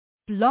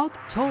Blog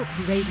Talk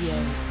Radio.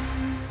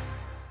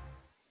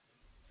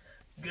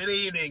 Good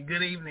evening.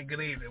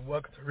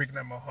 Welcome to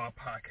Reconnect My Heart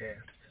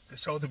podcast. The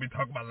show that we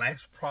talk about life's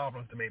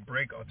problems that may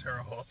break or tear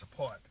our hearts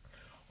apart.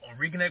 On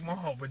Reconnect My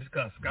Heart, we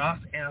discuss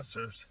God's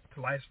answers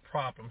to life's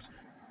problems.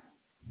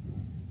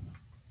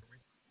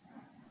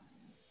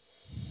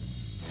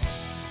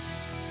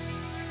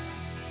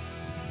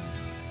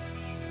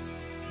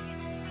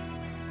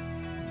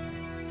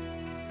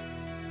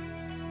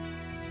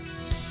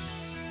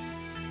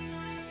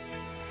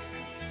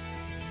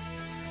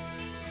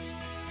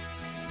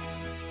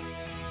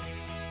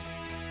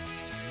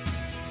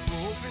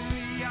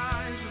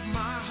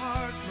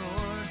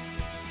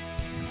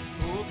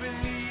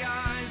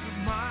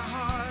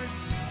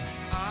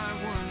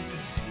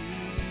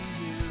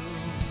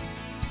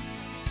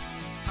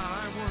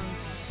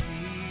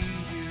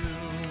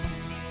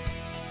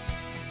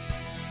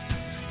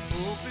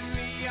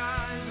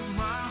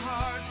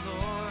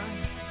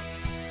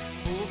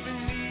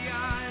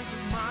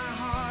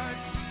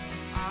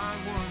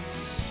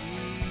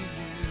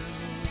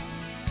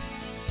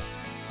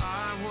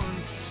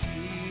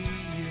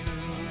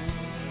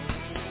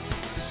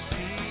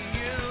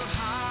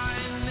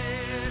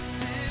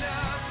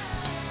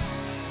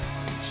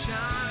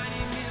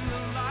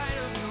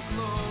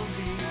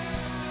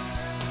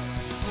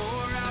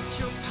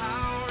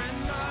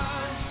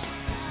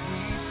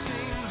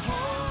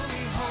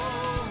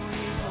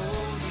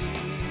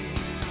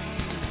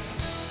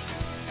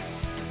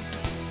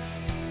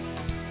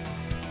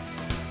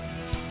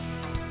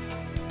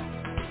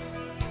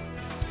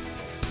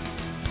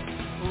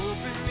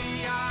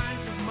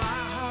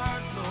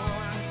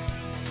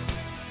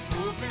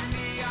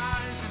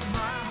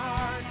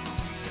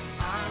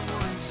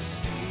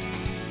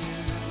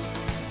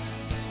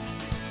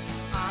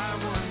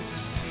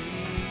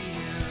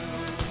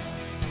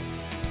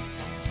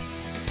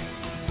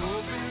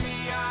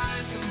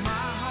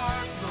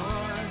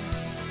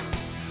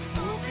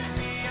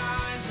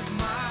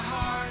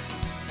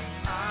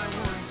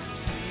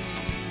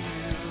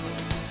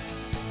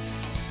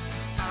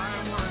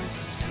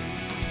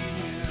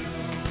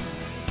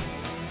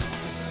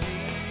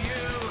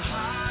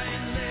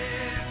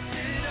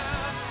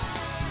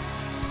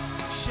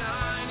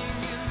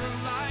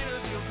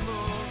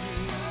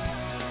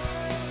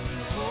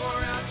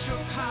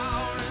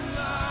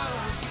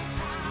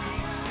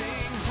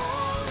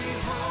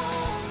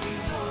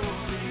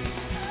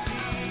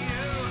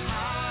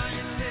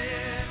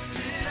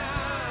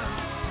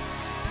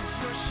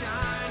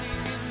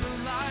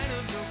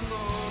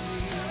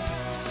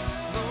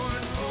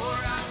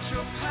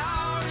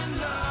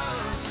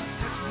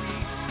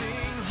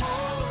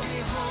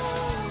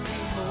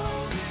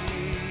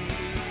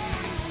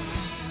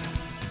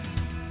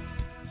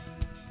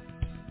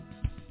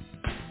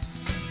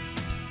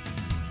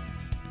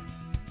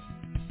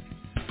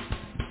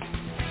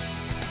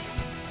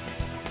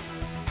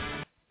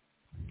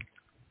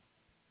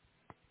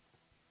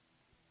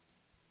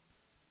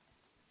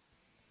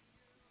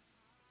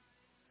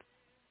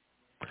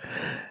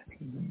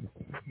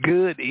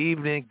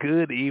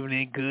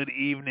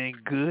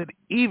 Good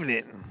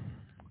evening.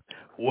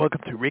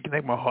 Welcome to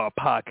Reconnect My Heart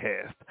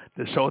podcast,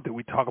 the show that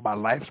we talk about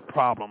life's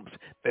problems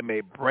that may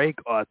break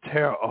or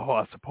tear our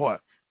hearts apart.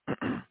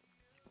 On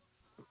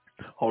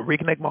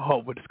Reconnect My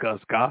Heart, we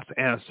discuss God's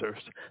answers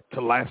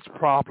to life's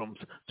problems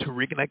to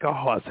reconnect our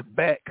hearts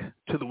back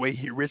to the way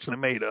He originally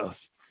made us.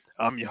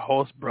 I'm your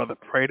host, Brother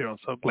Prater. I'm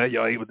so glad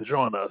y'all able to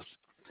join us.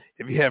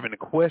 If you have any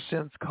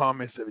questions,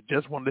 comments, or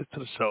just want to listen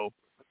to the show,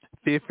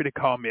 feel free to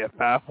call me at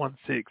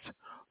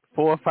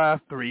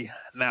 516-453-9118.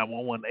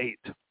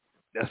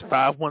 That's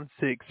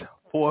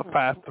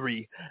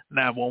 516-453-9118.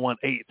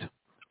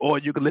 Or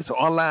you can listen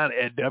online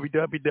at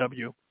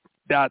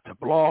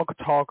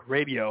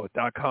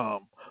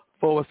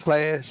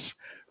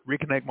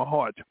www.blogtalkradio.com/Reconnect My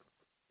Heart.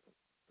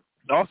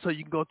 Also,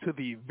 you can go to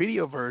the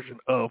video version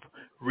of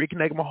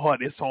Reconnect My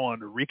Heart. It's on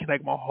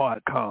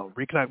ReconnectMyHeart.com,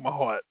 Reconnect My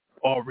Heart,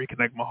 or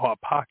Reconnect My Heart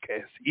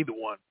podcast, either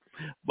one.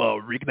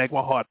 But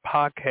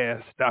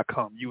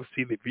ReconnectMyHeartPodcast.com, you will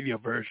see the video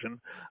version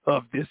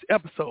of this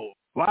episode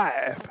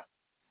live.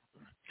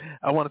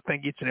 I want to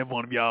thank each and every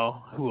one of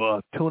y'all who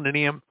are tuning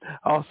in.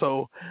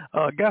 Also,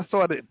 got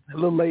started a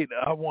little late.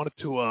 I wanted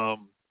to,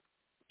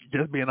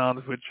 just being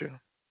honest with you,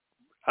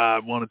 I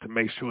wanted to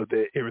make sure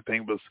that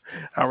everything was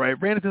all right.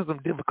 Ran into some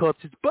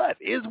difficulties, but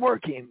it's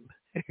working.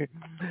 Excuse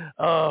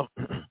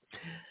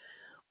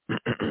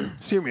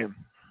me.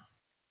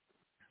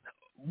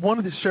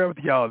 Wanted to share with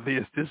y'all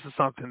this. This is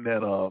something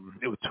that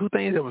it was two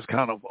things that was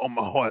kind of on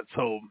my heart.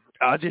 So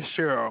I'll just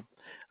share.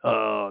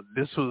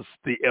 This was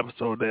the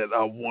episode that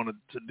I wanted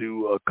to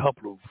do a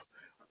couple of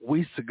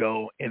weeks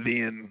ago, and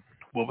then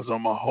what was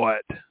on my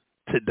heart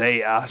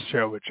today, I'll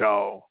share with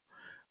y'all,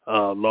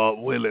 Lord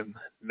willing,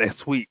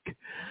 next week.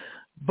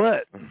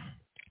 But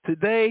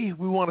today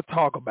we want to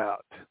talk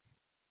about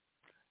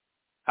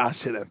I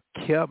should have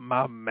kept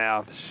my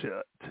mouth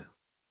shut.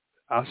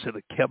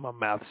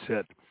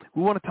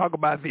 We want to talk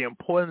about the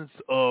importance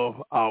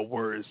of our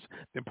words,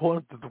 the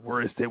importance of the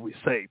words that we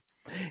say.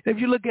 If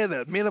you look at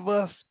it, many of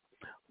us,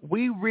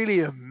 we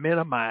really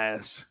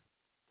minimize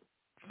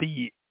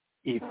the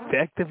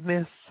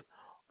effectiveness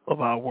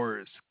of our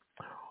words.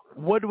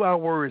 What do our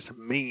words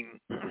mean?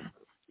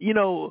 You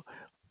know,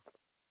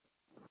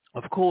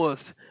 of course,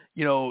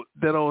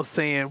 that old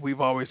saying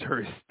we've always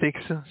heard,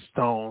 sticks and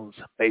stones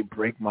may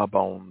break my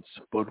bones,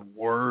 but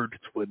words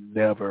would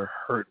never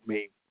hurt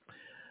me.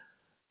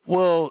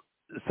 Well,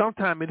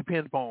 sometimes it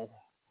depends upon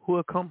who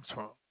it comes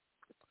from.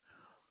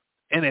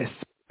 And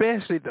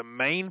especially the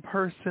main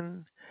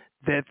person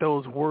that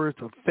those words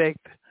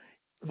affect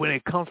when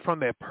it comes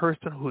from that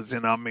person who's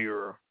in our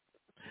mirror.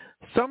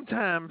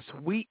 Sometimes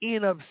we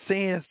end up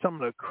saying some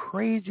of the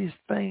craziest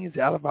things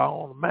out of our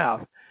own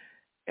mouth.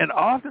 And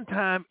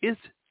oftentimes it's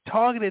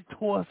targeted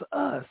towards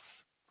us.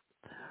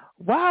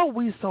 Why are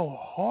we so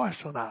harsh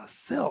on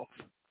ourselves?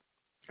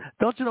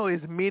 Don't you know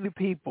there's many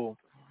people,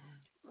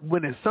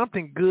 when it's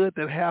something good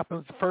that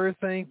happens, first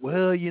thing,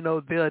 well,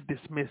 they'll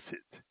dismiss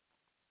it.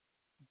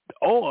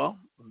 Or,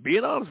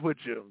 being honest with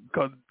you,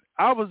 because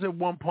I was at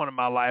one point in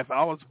my life,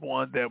 I was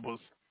one that was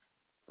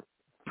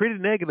pretty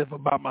negative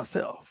about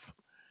myself.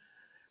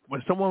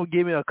 When someone would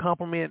give me a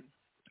compliment,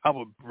 I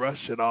would brush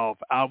it off.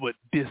 I would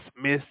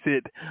dismiss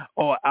it,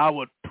 or I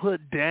would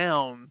put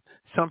down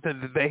something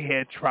that they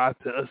had tried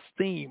to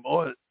esteem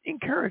or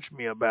encourage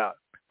me about.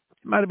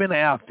 It might have been an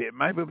outfit. It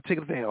might be a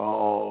particular thing.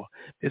 Oh,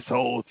 this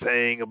whole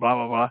thing, blah,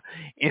 blah, blah.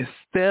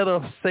 Instead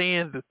of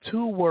saying the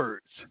two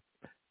words,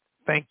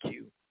 thank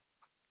you.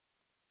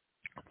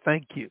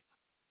 Thank you.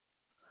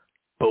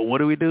 But what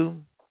do?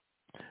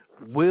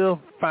 We'll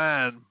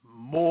find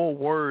more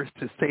words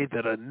to say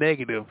that are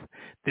negative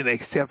than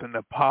accepting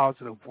the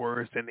positive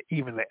words and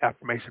even the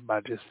affirmation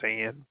by just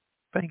saying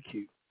thank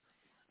you.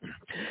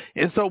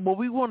 And so what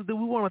we want to do,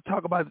 we want to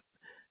talk about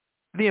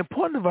the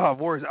importance of our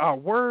words. Our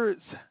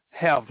words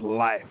have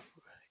life.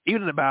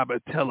 Even the Bible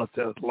tells us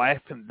there's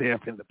life and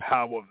death in the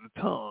power of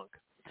the tongue.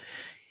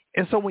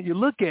 And so when you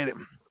look at it,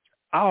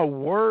 our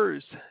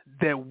words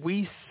that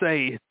we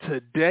say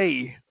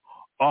today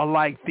are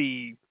like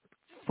the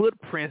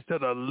footprints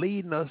that are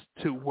leading us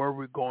to where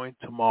we're going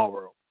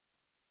tomorrow.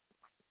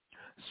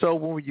 So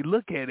when you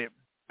look at it,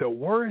 the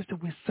words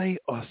that we say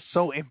are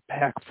so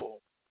impactful.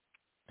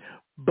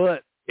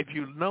 But if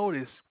you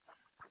notice,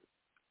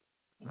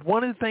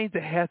 one of the things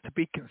that has to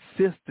be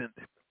consistent,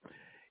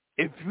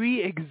 if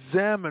we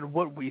examine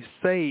what we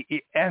say,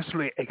 it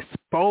actually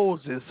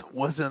exposes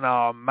what's in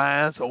our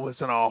minds or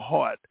what's in our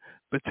heart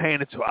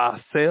pertaining to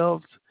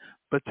ourselves,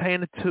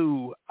 pertaining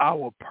to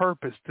our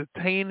purpose,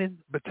 pertaining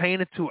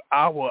to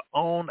our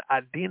own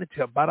identity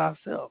about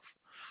ourselves.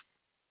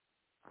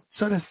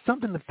 So there's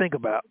something to think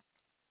about.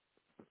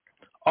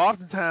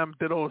 Oftentimes,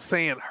 that old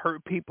saying,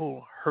 hurt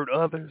people, hurt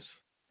others,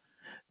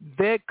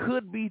 that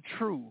could be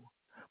true.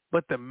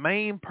 But the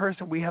main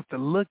person we have to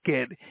look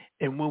at,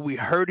 and when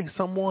we're hurting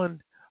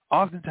someone,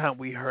 oftentimes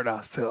we hurt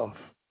ourselves.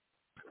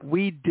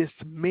 We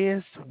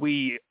dismiss,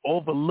 we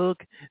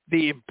overlook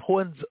the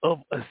importance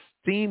of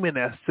esteeming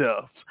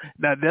ourselves.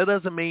 Now, that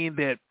doesn't mean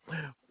that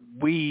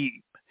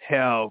we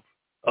have,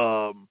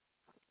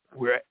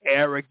 we're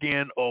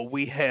arrogant, or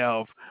we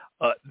have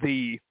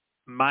the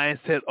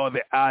mindset or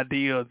the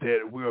idea that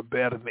we're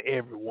better than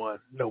everyone.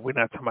 No, we're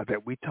not talking about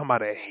that. We're talking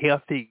about a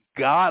healthy,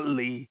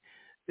 godly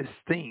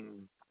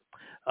esteem.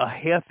 A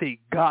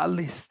healthy,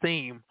 godly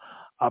esteem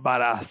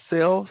about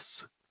ourselves,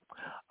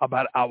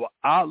 about our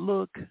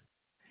outlook,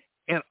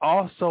 and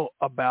also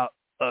about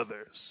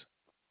others.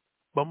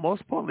 But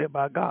most importantly,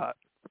 about God.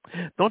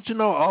 Don't you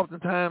know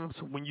oftentimes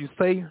when you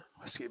say,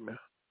 excuse me,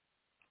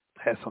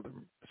 I had something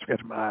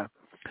scratching my eye.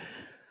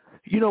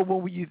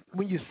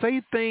 When you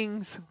say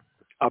things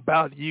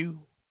about you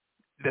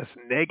that's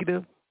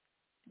negative,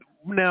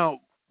 now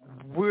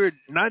we're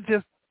not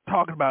just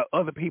talking about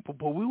other people,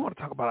 but we want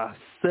to talk about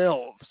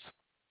ourselves.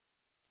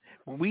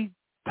 When we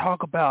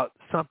talk about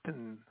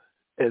something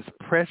as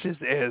precious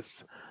as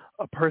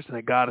a person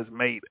that God has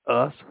made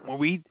us, when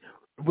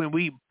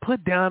we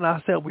put down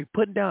ourselves, we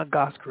put down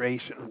God's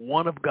creation,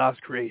 one of God's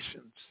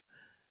creations,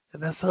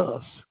 and that's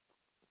us.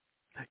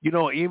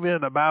 Even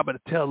in the Bible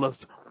it tells us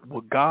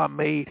what God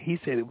made, he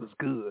said it was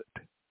good.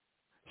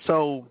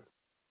 So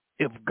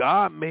if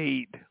God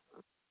made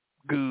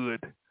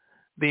good,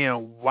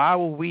 then why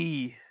would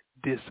we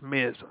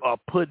dismiss or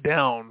put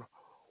down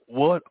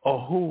what or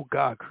who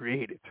God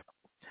created?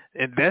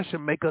 And that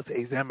should make us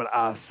examine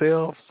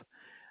ourselves,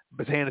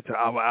 pertaining to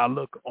our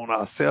outlook on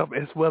ourselves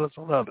as well as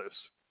on others.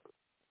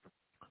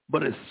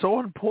 But it's so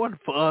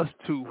important for us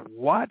to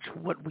watch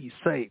what we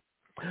say.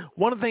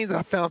 One of the things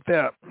I found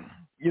out,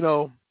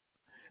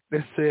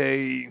 let's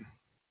say,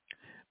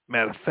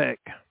 matter of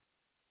fact,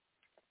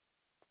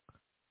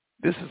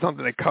 this is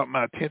something that caught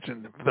my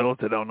attention. For those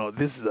that don't know,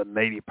 this is a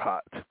neti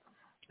pot.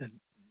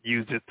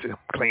 Use it to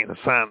clean the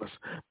sinus.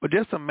 But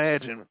just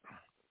imagine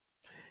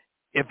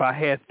if I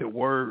had the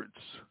words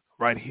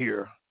right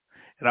here,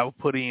 and I would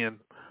put in,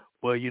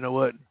 well, you know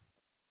what?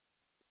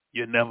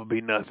 You'll never be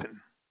nothing.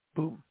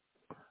 Boom.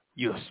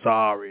 You're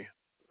sorry.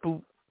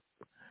 Boom.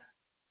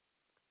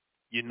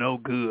 You're no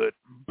good.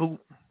 Boom.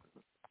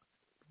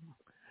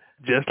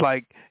 Just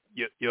like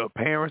your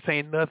parents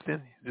ain't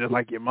nothing, just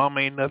like your mom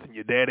ain't nothing,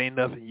 your dad ain't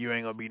nothing, you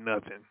ain't gonna be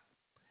nothing.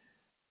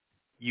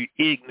 You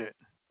ignorant.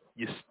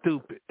 You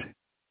stupid.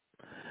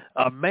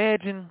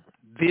 Imagine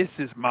this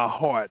is my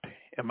heart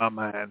and my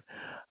mind.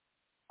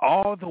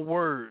 All the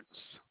word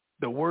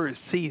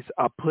seeds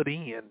I put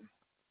in,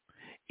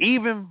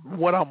 even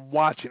what I'm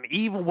watching,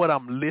 even what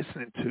I'm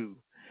listening to,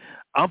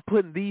 I'm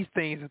putting these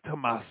things into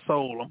my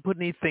soul. I'm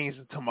putting these things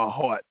into my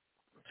heart.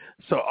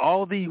 So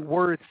all these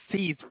word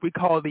seeds, we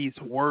call these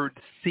word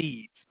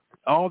seeds.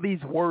 All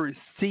these word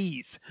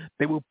seeds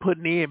that we're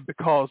putting in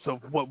because of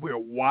what we're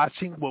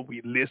watching, what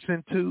we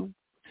listen to,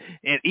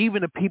 and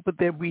even the people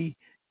that we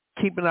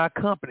keep in our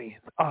company,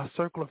 our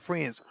circle of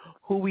friends,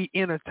 who we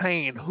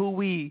entertain, who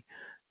we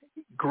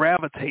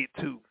gravitate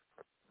to.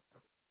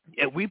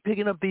 And we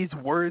picking up these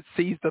word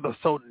seeds that are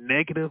so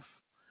negative,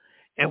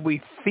 and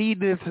we feed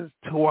this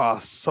into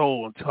our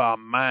soul, into our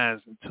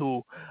minds,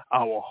 into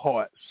our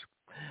hearts.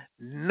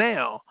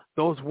 Now,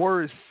 those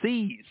word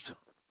seeds,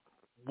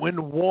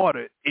 when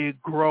watered,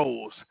 it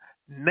grows.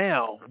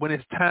 Now, when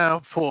it's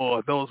time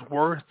for those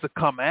words to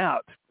come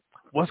out,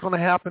 what's going to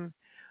happen?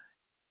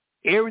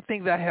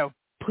 Everything that I have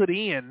put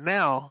in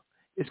now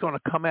is going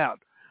to come out.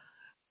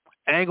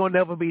 I ain't gonna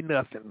never be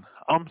nothing.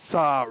 I'm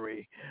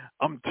sorry.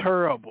 I'm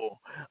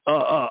terrible.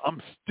 I'm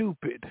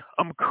stupid.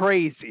 I'm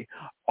crazy.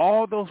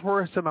 All those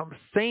words that I'm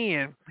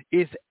saying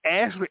is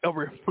actually a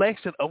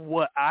reflection of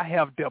what I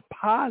have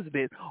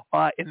deposited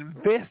or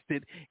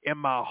invested in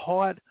my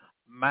heart,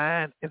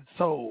 mind, and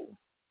soul.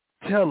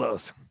 Tell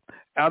us,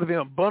 out of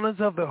the abundance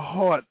of the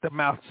heart, the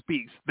mouth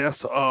speaks.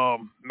 That's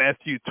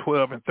Matthew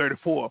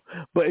 12:34.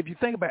 But if you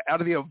think about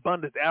out of the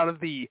abundance, out of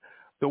the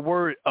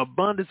word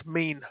abundance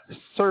means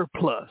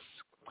surplus.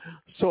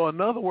 So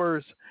in other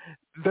words,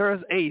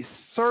 there's a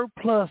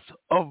surplus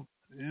of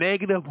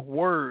negative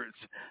words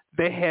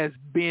that has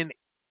been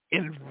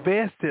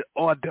invested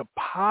or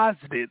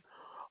deposited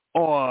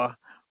or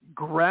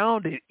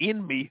grounded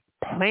in me,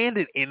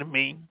 planted in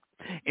me.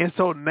 And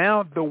so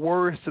now the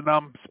words that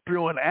I'm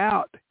spewing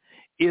out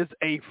is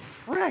a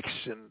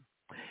fraction.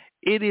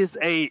 It is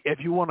if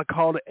you want to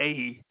call it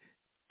a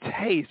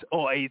taste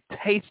or a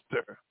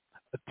taster,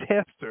 a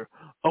tester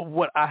of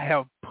what I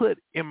have put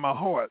in my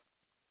heart.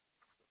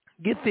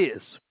 Get this.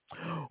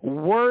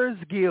 Words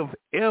give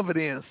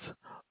evidence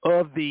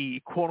of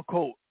the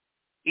quote-unquote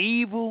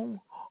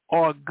evil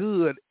or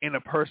good in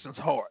a person's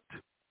heart,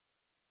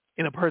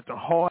 in a person's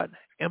heart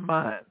and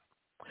mind.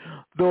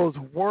 Those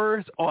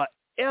words are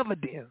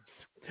evidence.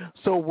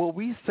 So what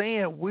we're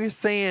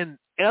saying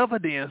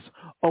evidence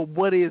of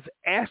what is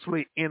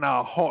actually in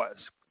our hearts.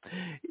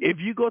 If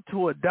you go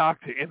to a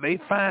doctor and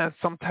they find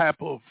some type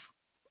of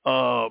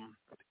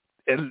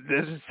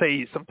let's just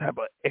say some type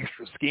of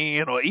extra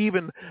skin, or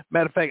even,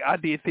 matter of fact, I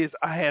did this.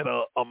 I had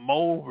a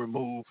mole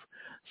removed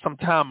some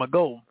time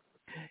ago.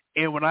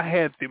 And when I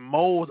had the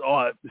moles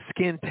or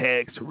skin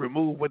tags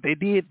removed, what they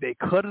did, they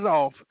cut it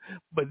off,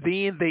 but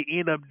then they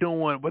end up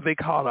doing what they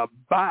call a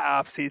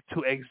biopsy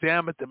to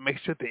examine to make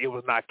sure that it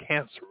was not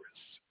cancerous.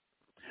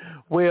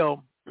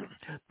 Well,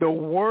 the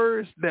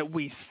words that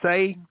we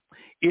say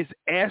is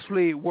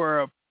actually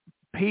where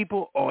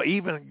people or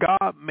even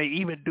God may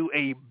even do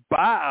a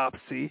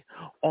biopsy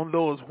on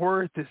those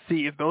words to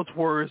see if those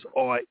words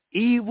are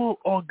evil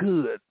or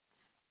good.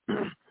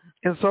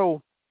 And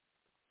so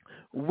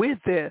with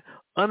that,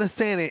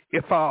 understanding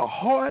if our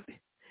heart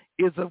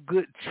is of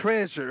good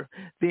treasure,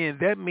 then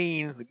that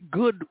means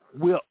good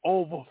will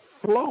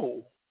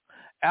overflow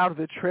out of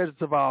the treasures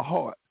of our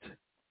heart.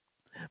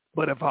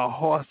 But if our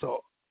hearts are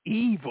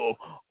evil,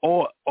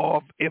 or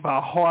if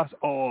our hearts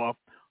are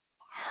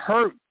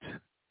hurt,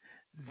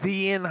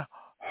 then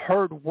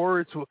hurt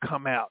words will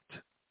come out.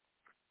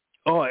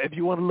 Or if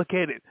you want to look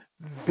at it,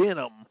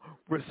 venom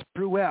will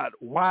spew out.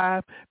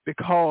 Why?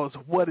 Because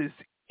what is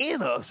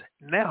in us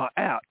now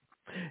out.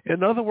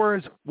 In other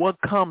words, what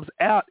comes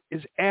out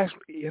is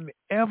actually an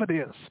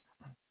evidence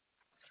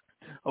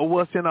of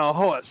what's in our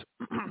hearts.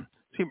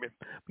 Excuse me.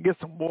 Get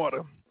some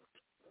water.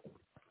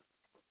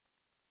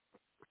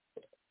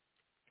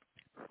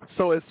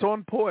 So it's so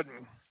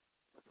important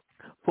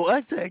for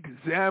us to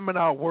examine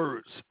our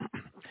words.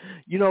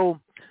 You know,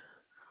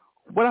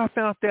 what I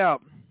found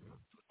out,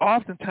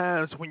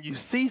 oftentimes when you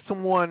see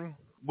someone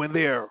when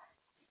they're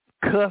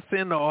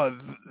cussing or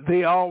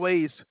they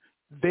always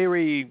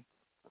very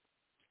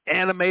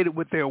animated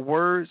with their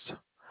words,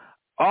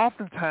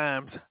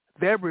 oftentimes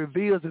that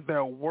reveals that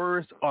their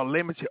words are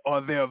limited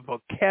or their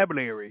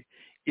vocabulary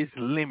is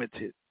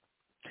limited.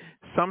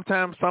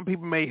 Sometimes some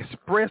people may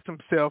express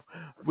themselves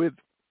with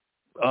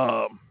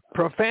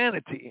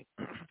profanity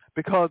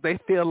because they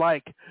feel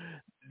like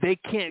they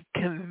can't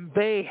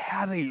convey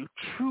how they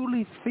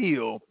truly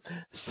feel.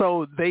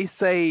 So they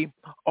say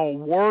a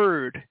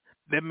word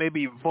that may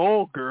be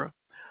vulgar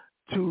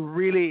to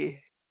really,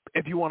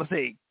 if you want to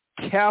say,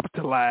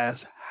 capitalize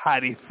how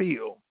they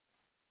feel.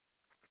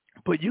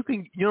 But you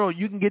can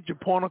get your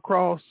point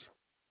across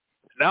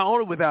not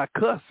only without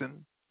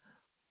cussing,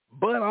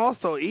 but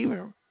also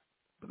even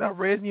without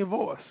raising your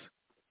voice.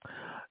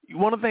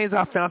 one of the things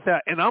I found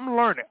out, and I'm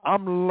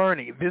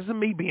learning. This is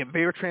me being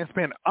very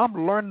transparent.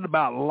 I'm learning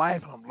about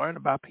life. I'm learning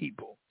about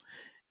people.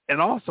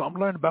 And also, I'm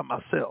learning about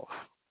myself.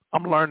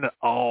 I'm learning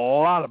a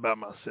lot about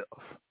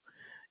myself.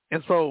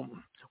 And so,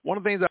 one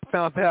of the things I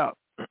found out,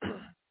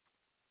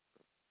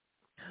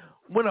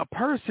 when a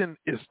person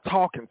is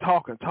talking,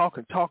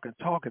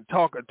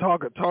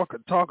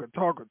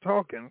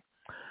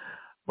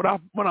 what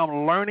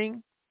I'm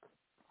learning,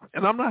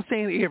 and I'm not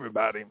saying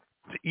everybody,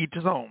 to each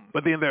his own,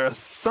 but then there are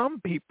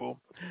some people,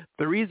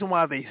 the reason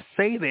why they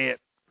say that,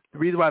 the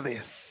reason why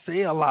they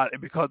say a lot is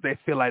because they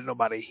feel like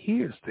nobody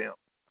hears them.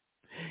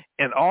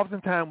 And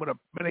oftentimes when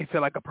they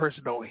feel like a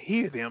person don't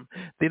hear them,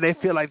 then they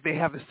feel like they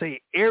have to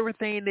say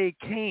everything they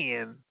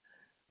can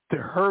to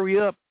hurry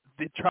up,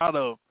 to try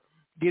to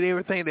get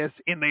everything that's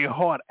in their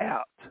heart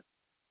out.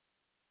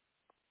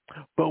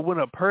 But when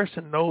a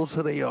person knows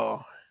who they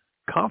are,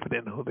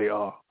 confident in who they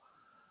are,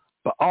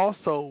 but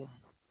also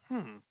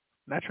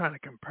not trying to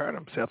compare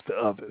themselves to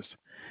others,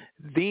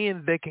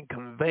 then they can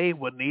convey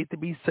what needs to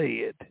be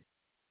said.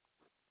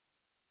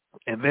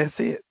 And that's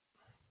it.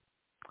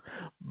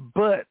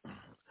 But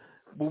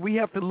when we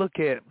have to look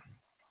at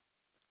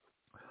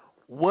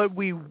what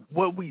we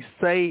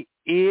say,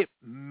 it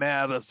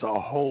matters a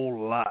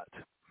whole lot.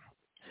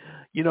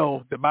 You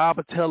know, the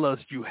Bible tells us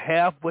you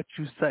have what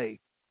you say.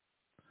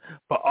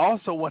 But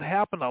also what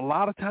happened, a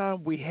lot of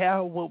times we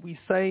have what we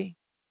say.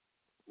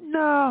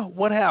 No,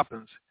 what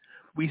happens?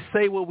 We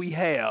say what we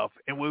have.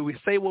 And when we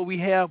say what we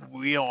have,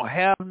 we don't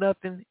have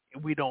nothing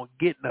and we don't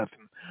get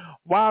nothing.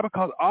 Why?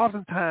 Because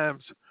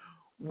oftentimes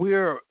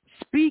we're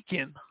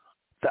speaking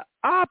the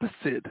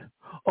opposite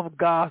of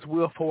God's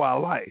will for our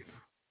life.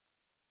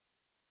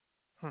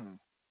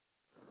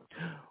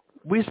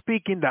 We're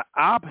speaking the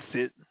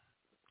opposite.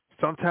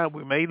 Sometimes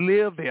we may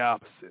live the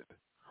opposite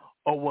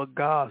of what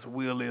God's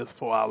will is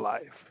for our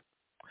life.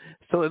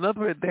 So in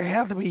other words, there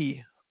has to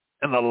be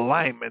an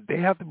alignment.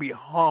 There has to be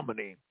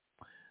harmony.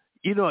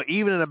 You know,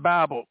 even in the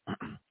Bible,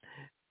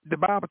 the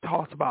Bible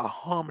talks about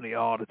harmony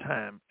all the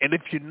time. And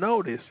if you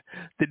notice,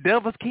 the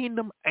devil's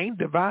kingdom ain't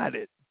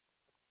divided.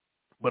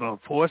 But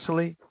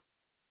unfortunately,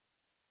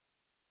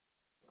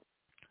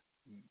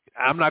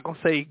 I'm not going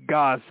to say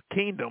God's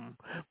kingdom,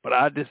 but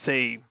I just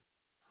say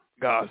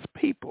God's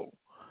people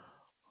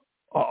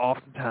are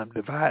oftentimes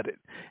divided.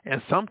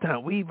 And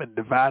sometimes we even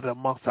divide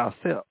amongst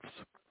ourselves.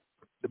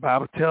 The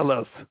Bible tells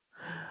us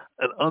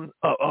an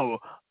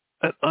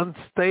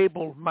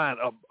unstable mind,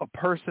 a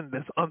person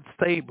that's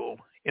unstable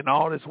in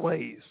all his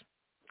ways,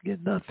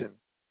 get nothing.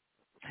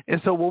 And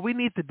so what we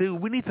need to do,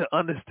 we need to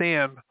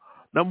understand,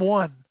 number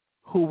one,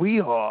 who we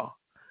are,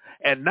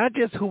 and not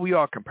just who we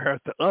are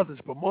compared to others,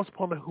 but most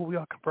importantly, who we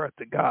are compared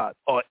to God,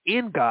 or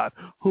in God,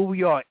 who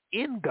we are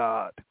in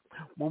God.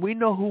 When we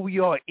know who we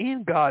are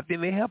in God,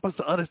 then they help us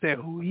to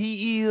understand who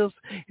he is,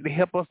 and they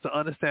help us to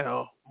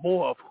understand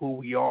more of who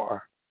we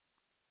are.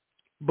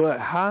 But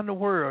how in the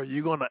world are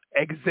you going to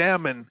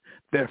examine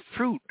the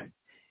fruit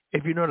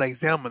if you don't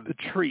examine the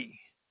tree?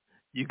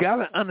 You got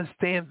to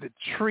understand the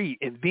tree,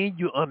 and then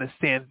you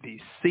understand the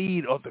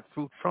seed or the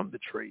fruit from the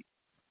tree.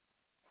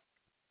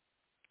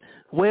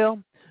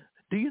 Well,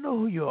 do you know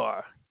who you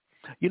are?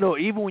 You know,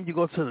 even when you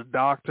go to the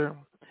doctor,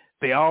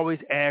 they always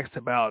ask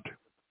about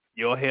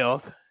your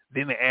health.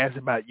 Then they ask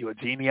about your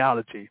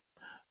genealogy,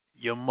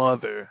 your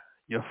mother,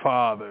 your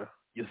father,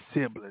 your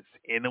siblings,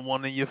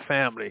 anyone in your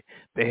family.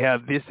 They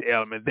have this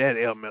ailment, that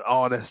ailment,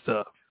 all that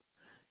stuff.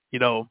 You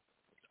know,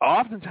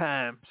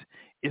 oftentimes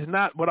it's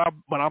not what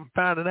I'm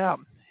finding out.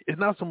 It's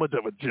not so much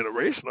of a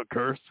generational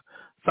curse.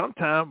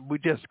 Sometimes we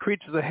just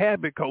creatures of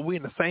habit because we're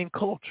in the same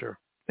culture.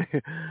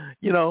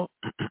 You know,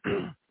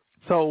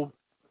 so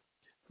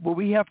what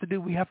we have to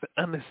do, we have to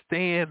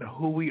understand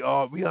who we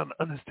are. We have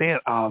to understand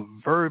our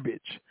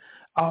verbiage.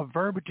 Our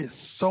verbiage is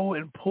so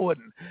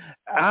important.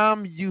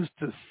 I'm used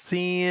to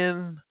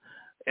seeing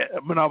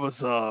when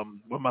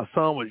my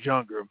son was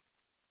younger.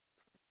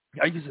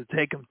 I used to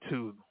take him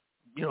to,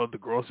 you know, the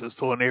grocery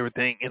store and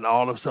everything, and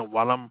all of a sudden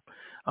while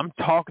I'm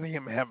talking to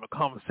him and having a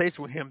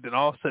conversation with him, then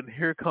all of a sudden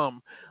here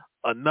come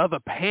another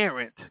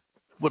parent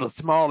with a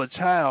smaller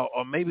child,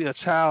 or maybe a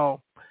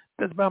child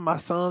that's about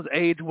my son's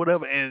age or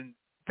whatever, and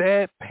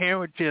that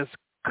parent just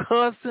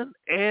cussing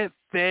at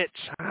that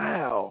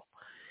child.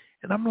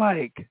 And I'm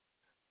like,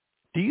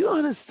 do you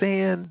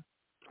understand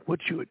what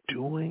you're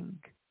doing?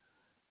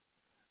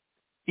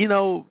 You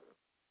know,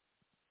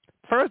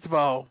 first of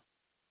all,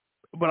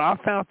 when I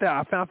found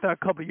out a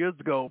couple of years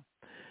ago,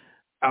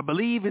 I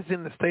believe it's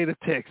in the state of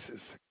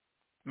Texas.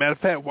 Matter of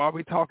fact, while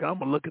we're talking, I'm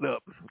gonna look it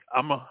up.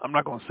 I'm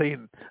not gonna say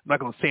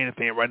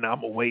anything right now.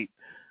 I'm gonna wait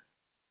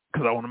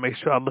because I want to make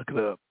sure I look it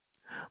up.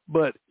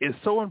 But it's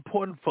so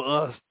important for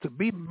us to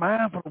be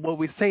mindful of what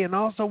we say, and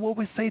also what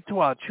we say to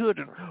our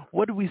children.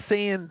 What are we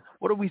saying?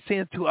 What are we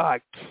saying to our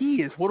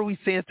kids? What are we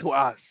saying to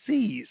our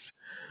seeds?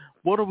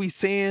 What are we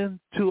saying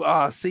to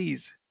our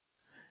seeds?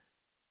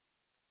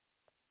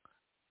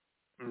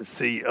 Let me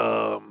see.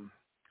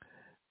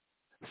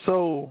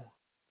 So,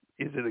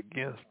 is it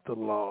against the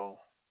law?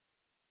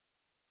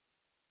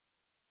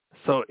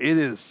 So it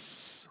is.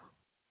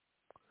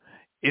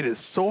 It is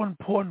so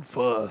important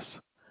for us.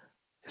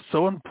 It's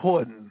so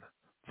important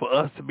for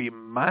us to be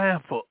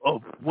mindful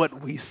of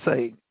what we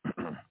say.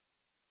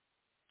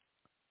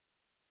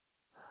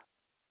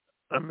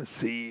 Let me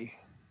see.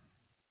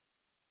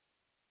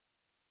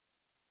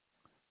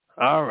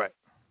 All right.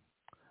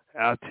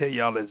 I'll tell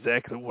y'all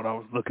exactly what I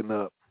was looking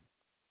up.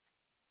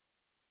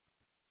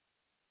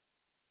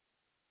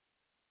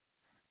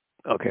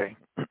 Okay.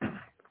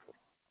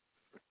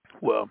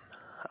 Well,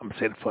 I'm going to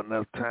say it for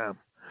another time.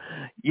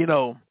 You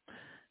know,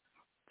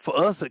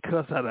 for us to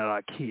cuss out at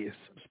our kids,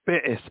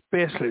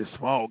 especially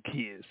small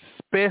kids,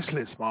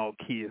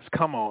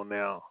 come on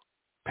now.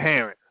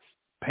 Parents,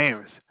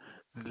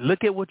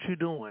 look at what you're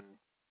doing.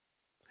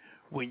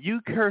 When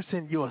you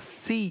cursing your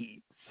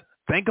seeds,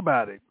 think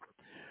about it.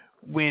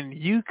 When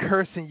you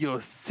cursing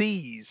your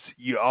seeds,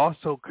 you're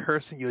also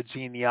cursing your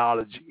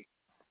genealogy.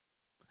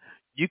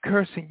 You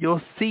cursing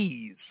your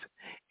seeds,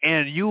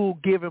 and you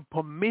giving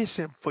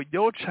permission for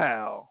your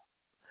child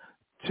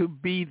to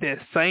be that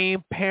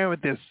same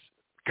parent that's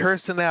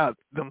cursing out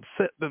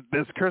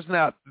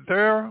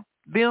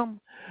them.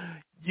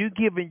 You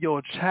giving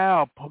your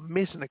child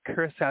permission to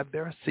curse out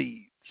their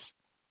seeds.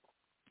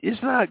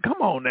 It's not.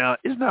 Come on now.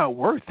 It's not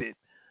worth it.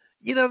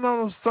 You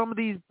know, some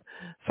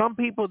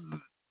people,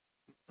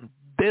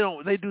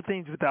 they do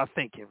things without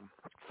thinking.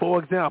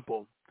 For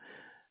example,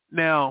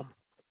 now,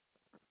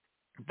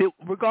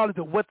 regardless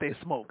of what they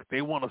smoke,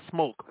 they want to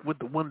smoke with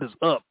the windows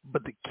up,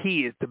 but the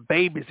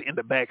baby's in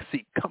the back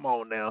seat. Come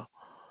on now.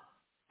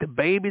 The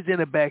baby's in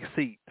the back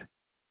seat.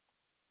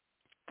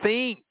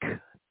 Think.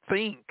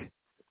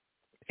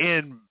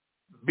 And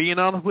being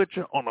honest with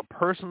you, on a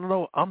personal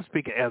note, I'm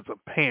speaking as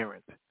a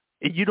parent.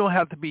 You don't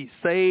have to be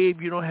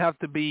saved. You don't have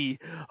to be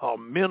a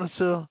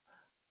minister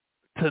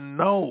to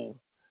know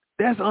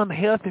that's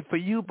unhealthy for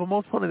you, but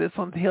most importantly, that's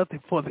unhealthy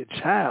for the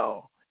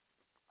child.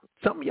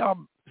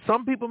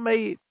 Some people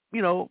may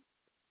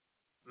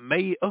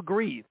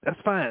agree. That's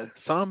fine.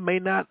 Some may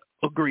not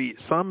agree.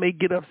 Some may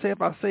get upset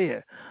if I say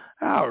it.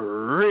 I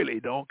really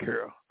don't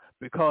care,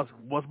 because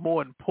what's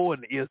more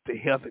important is the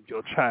health of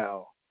your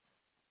child.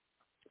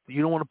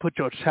 You don't want to put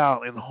your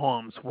child in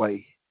harm's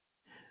way.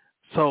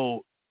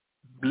 So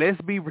let's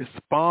be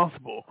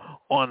responsible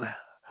on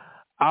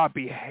our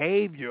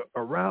behavior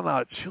around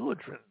our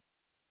children.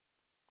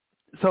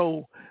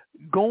 So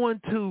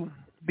going to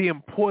the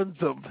importance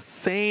of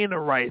saying the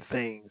right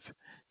things,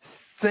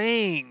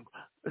 saying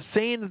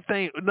the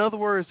thing. In other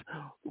words,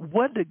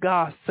 what did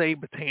God say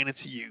pertaining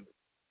to you?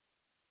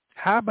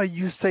 How about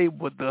you say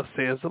what thus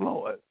says the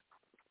Lord?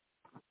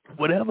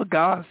 Whatever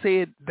God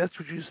said, that's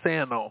what you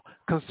stand on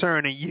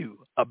concerning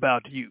you,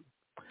 about you.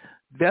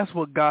 That's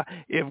what God,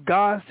 if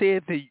God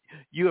said that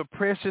you're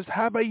precious,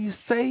 how about you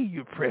say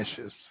you're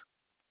precious?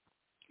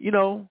 I'm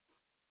going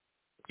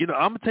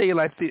to tell you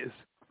like this.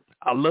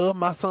 I love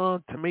my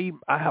son. To me,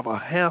 I have a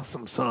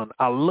handsome son.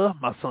 I love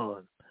my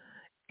son.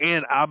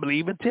 And I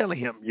believe in telling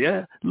him,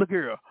 yeah, look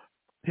here,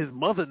 his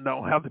mother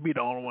don't have to be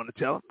the only one to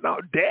tell him. No,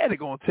 daddy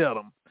going to tell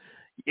him.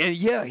 And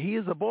yeah, he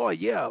is a boy,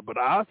 yeah, but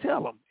I'll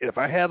tell him. If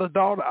I had a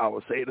daughter, I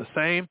would say the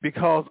same,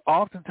 because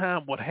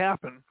oftentimes what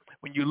happens,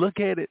 when you look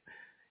at it,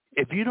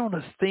 if you don't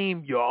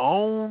esteem your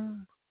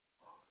own,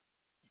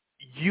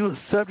 you're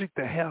subject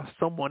to have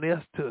someone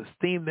else to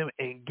esteem them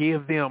and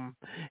give them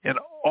an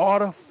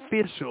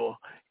artificial,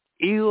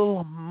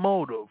 ill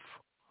motive,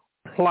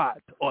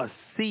 plot, or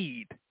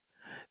seed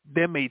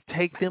that may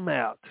take them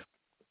out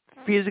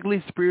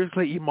physically,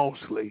 spiritually,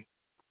 emotionally.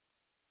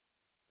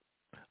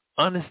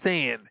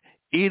 Understand,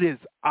 it is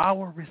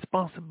our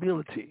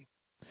responsibility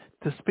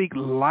to speak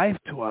life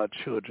to our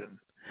children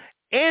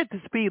and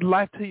to speak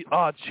life to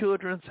our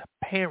children's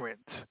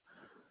parents.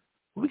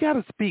 We got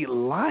to speak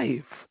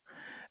life.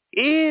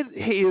 It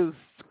is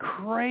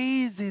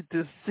crazy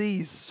to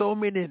see so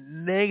many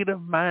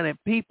negative-minded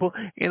people,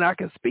 and I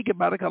can speak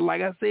about it because,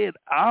 like I said,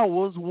 I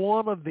was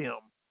one of them.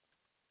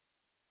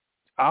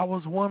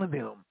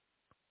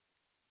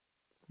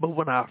 But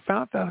when I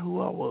found out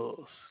who I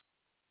was,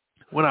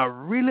 when I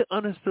really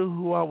understood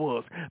who I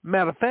was,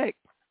 matter of fact,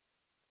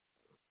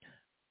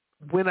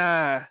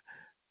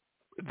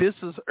 this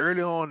was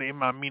early on in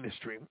my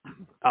ministry,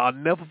 I'll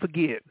never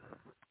forget,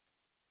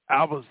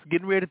 I was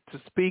getting ready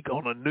to speak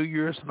on a New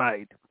Year's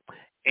night,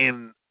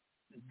 and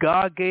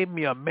God gave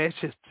me a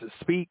message to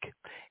speak,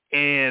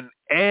 and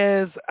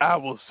as I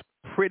was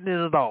printing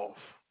it off,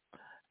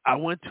 I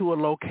went to a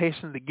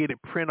location to get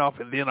it print off,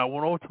 and then I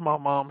went over to my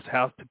mom's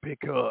house to pick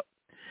her up.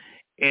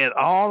 And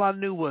all I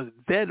knew was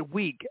that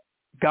week,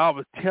 God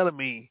was telling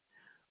me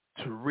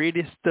to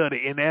really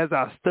study. And as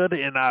I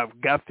studied and I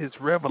got this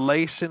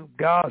revelation,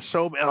 God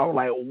showed me, and I was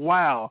like,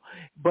 wow.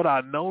 But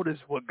I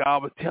noticed what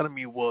God was telling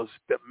me was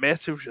the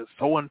message was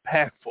so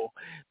impactful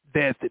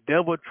that the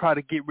devil tried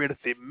to get rid of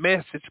the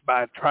message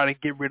by trying to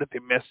get rid of the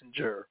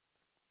messenger.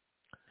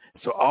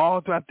 So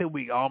all throughout the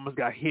week, I almost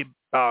got hit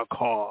by a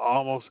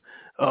car.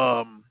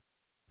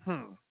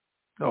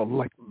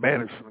 Like the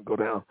battery's gonna go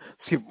down.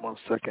 Skip 1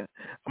 second.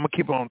 I'm gonna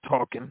keep on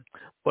talking,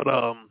 but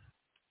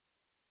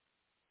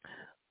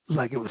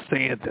like it was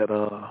saying that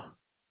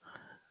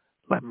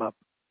like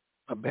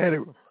My battery.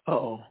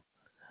 Uh-oh.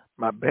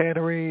 My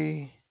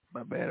battery.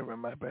 My battery on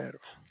my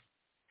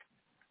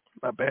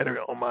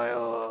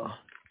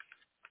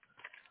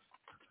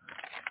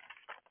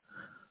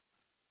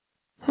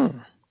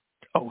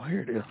Oh,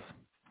 here it is.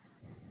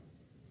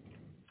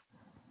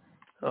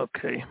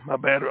 Okay, my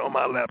battery on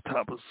my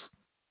laptop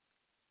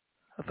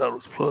I thought it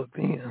was plugged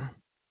in.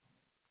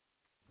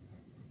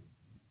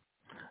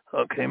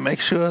 Okay, make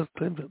sure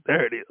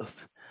there it is.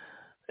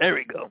 There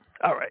we go.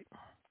 All right.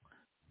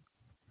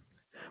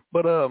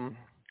 But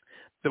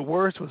the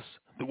words were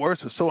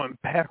so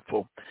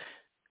impactful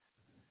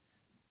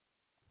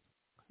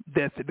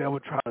that the devil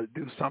tried to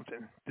do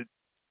something to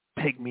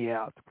take me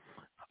out.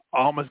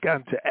 I almost got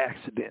into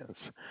accidents.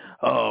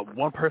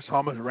 One person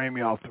almost ran me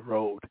off the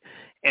road.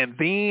 And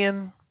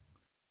then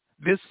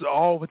this is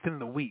all within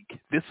the week.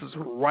 This is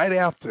right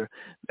after.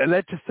 And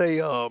let's just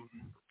say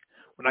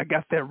when I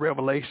got that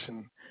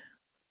revelation,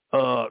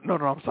 no,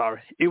 I'm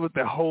sorry. It was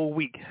the whole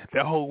week.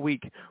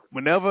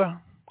 Whenever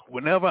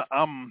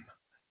I'm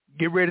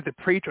get ready to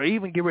preach or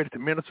even get ready to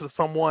minister to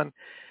someone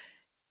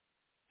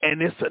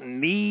and it's a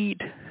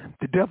need,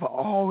 the devil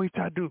always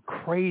try to do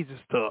crazy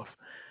stuff.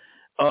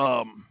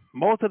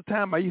 Most of the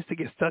time I used to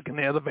get stuck in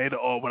the elevator,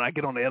 or when I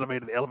get on the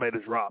elevator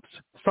drops.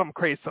 Something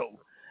crazy. So,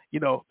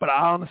 but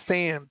I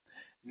understand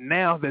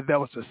now that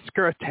was a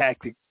scare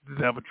tactic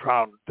the devil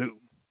tried to do.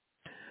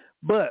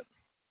 But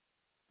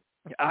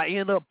I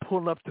end up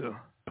pull up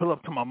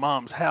to my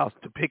mom's house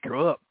to pick her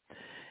up.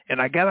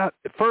 And I got out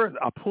first.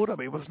 I pulled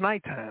up. It was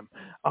nighttime.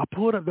 I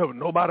pulled up. There was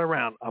nobody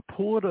around. I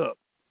pulled up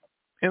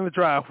in the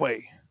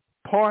driveway,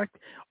 parked,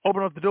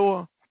 opened up the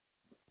door,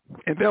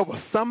 and there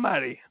was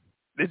somebody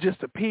that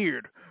just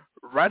appeared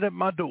right at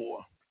my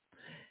door.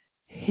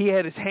 He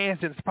had his hands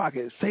in his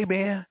pocket. Say,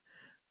 man,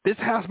 this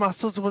house my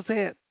sister was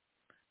at.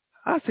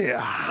 I said,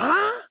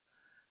 huh?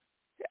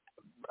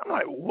 I'm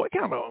like, what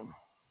kind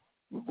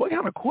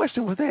of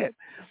question was that?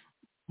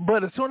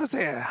 But as soon as I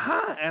said,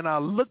 huh, and I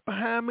looked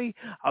behind me,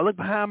 I looked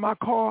behind my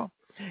car,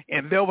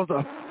 and there was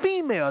a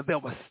female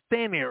that was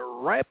standing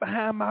right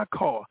behind my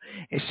car.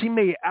 And she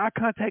made eye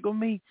contact with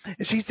me,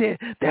 and she said,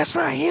 that's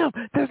not him.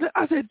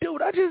 I said,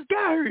 dude, I just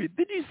got here.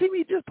 Did you see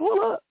me just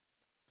pull up?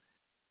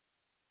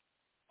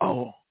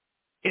 Oh,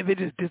 and they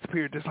just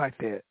disappeared just like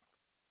that.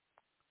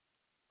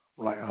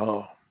 I'm like,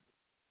 oh.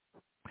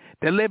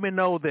 That let me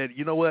know that,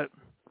 you know what?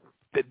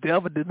 The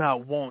devil did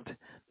not want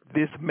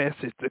this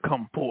message to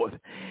come forth.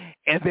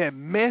 And that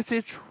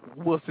message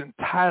was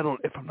entitled,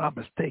 if I'm not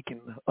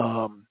mistaken,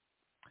 I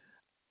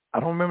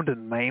don't remember the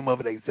name of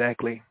it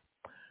exactly.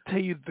 I'll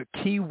tell you the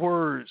key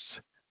words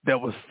that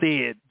was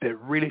said that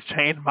really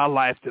changed my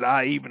life that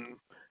I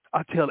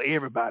tell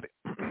everybody.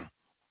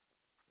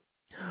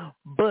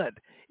 But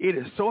it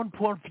is so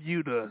important for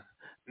you to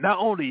not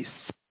only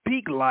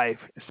speak life,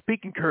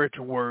 speak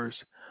encouraging words,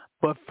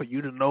 but for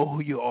you to know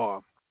who you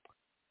are.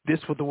 This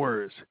were the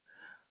words.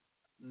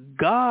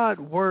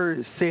 God's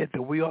word said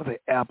that we are the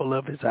apple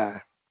of his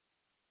eye.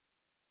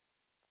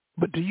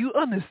 But do you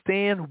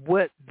understand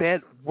what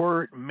that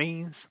word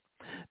means?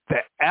 The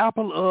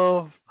apple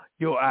of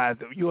your eye.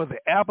 You are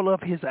the apple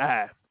of his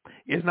eye.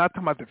 It's not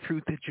talking about the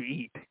fruit that you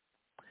eat.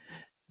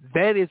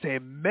 That is a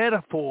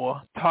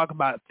metaphor talking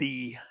about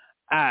the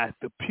eye,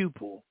 the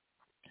pupil.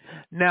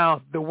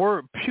 Now, the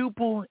word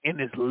pupil in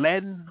its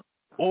Latin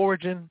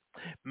origin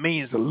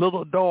means a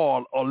little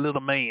doll or little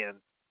man.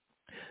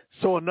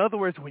 So in other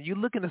words, when you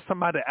look into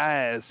somebody's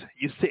eyes,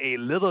 you see a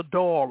little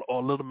doll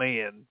or a little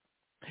man.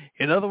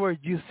 In other words,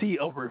 you see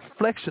a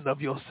reflection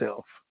of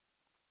yourself.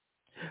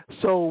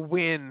 So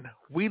when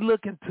we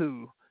look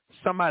into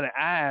somebody's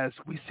eyes,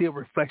 we see a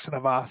reflection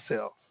of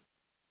ourselves.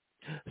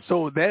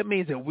 So that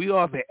means that we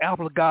are the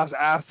apple of God's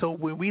eye. So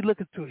when we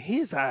look into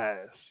his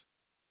eyes,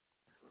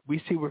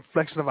 we see a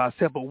reflection of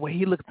ourselves. But when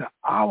he looks into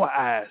our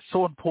eyes,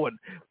 so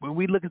important. When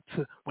he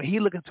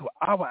look into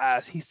our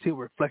eyes, he sees a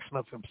reflection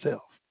of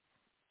himself.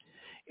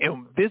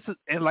 And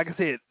like I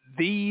said,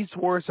 these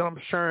words that I'm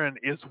sharing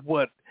is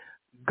what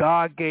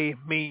God gave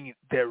me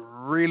that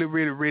really,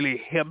 really,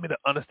 really helped me to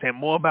understand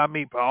more about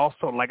me. But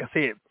also, like I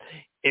said,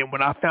 and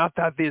when I found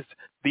out these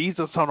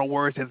are some of the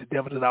words that the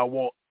devil that I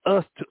want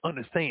us to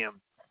understand.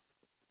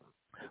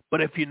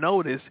 But if you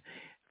notice,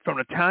 from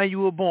the time you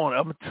were born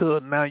up until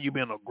now, you've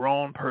been a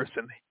grown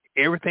person.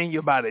 Everything in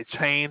your body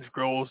changes,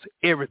 grows,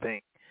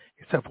 everything,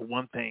 except for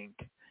one thing,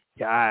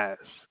 your eyes.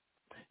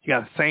 You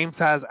got the same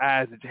size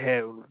eyes that you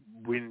had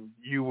when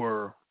you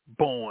were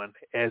born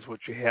as what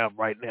you have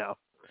right now.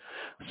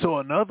 So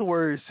in other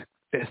words,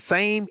 the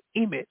same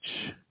image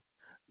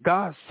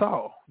God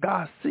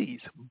sees.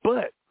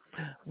 But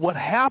what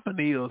happened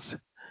is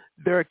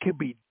there could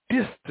be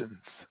distance.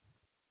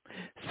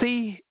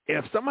 See,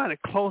 if somebody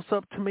close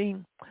up to me,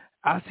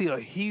 I see a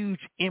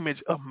huge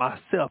image of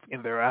myself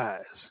in their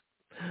eyes.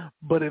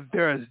 But if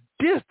there is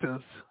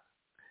distance,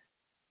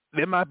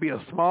 there might be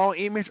a small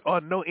image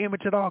or no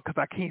image at all because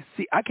I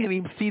can't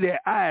even see their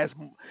eyes.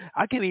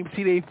 I can't even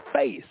see their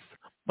face,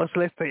 much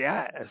less their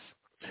eyes.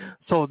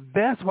 So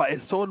that's why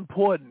it's so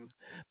important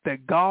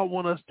that God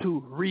wants us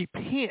to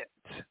repent.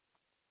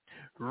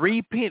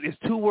 Repent is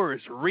two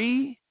words.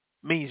 Re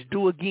means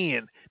do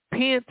again.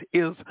 Pent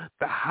is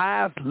the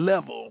highest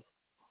level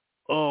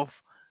of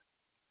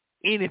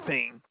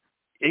anything.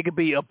 It could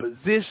be a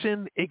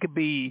position. It could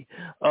be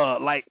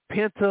like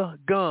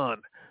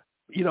pentagon.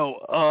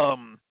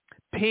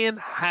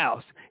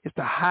 Penthouse is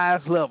the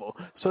highest level.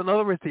 So in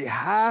other words, the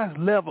highest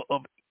level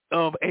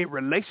of a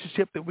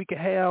relationship that we can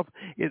have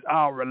is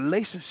our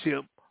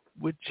relationship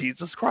with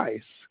Jesus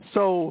Christ.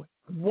 So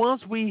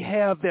once we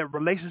have that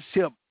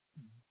relationship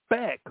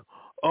back,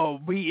 or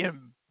we in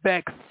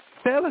back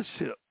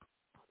fellowship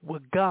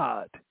with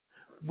God,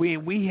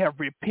 when we have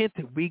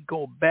repented, we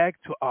go back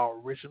to our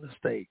original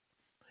state.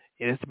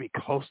 It is to be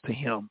close to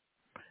Him.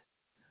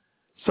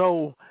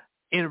 So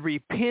in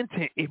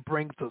repenting, it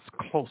brings us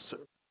closer.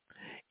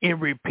 In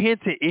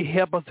repenting, it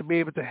helps us to be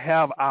able to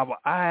have our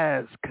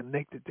eyes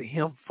connected to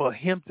Him, for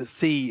Him to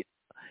see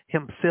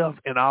Himself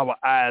in our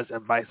eyes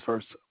and vice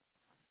versa.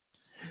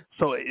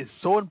 So it's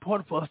so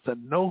important for us to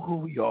know who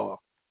we are.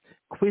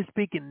 Quit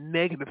speaking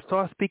negative.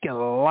 Start speaking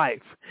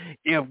life.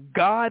 If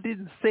God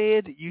didn't say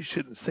it, you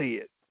shouldn't say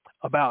it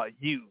about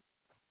you.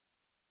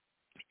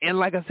 And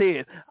like I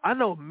said, I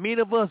know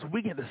many of us,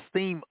 we can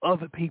esteem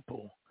other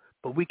people,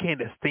 but we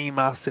can't esteem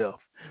ourselves.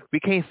 We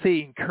can't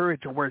say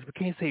encouraging words. We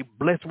can't say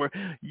blessing words.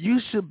 You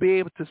should be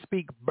able to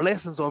speak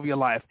blessings over your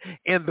life.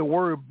 And the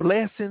word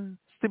blessing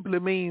simply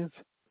means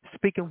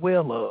speaking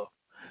well of,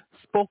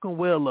 spoken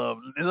well of.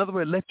 In other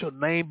words, let your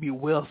name be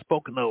well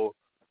spoken of.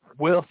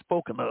 Well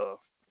spoken of.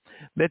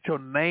 Let your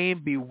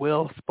name be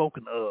well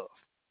spoken of.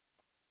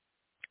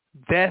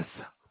 That's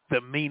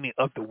the meaning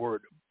of the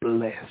word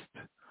blessed.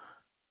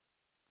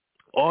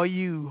 Are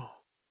you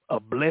a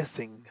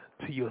blessing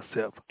to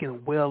yourself?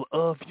 Speaking well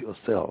of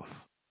yourself.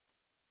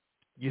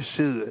 You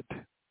should.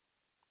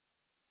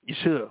 You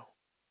should.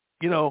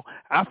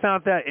 I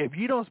found that if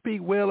you don't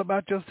speak well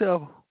about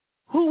yourself,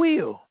 who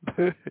will?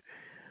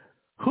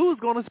 Who's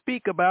going to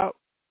speak about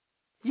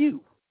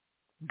you?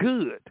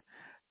 Good.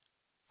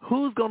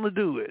 Who's going to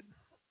do it?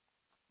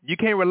 You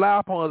can't rely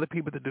upon other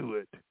people to do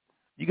it.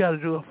 You got to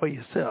do it for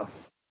yourself.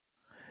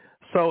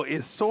 So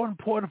it's so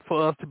important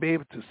for us to be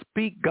able to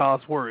speak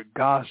God's word,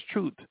 God's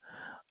truth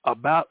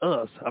about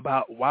us,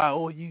 about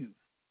YOU.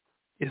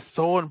 It's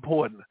so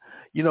important.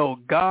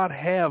 God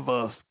have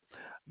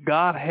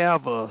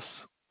us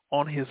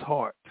on His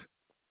heart.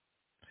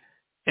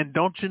 And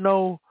don't you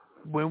know,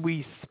 when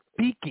we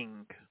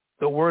speaking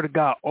the word of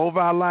God over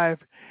our life,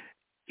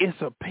 it's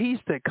a peace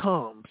that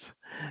comes.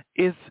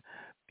 It's,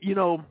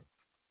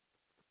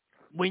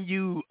 when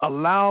you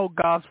allow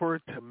God's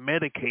word to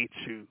medicate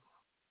you,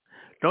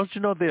 don't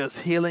you know there's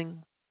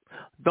healing?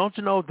 Don't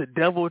you know the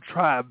devil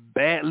tried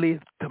badly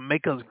to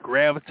make us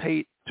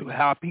gravitate to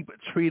how people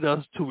treat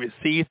us, to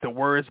receive the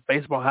words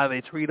based on how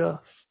they treat us?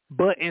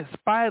 But in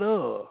spite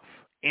of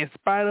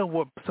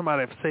what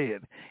somebody have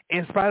said,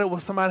 in spite of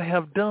what somebody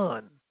have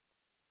done,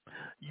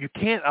 you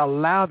can't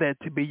allow that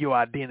to be your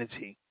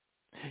identity.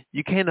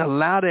 You can't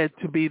allow that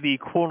to be the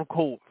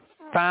quote-unquote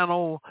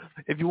final,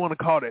 if you want to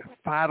call it,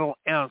 final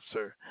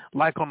answer.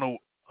 Like on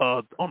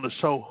the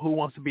show, Who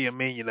Wants to Be a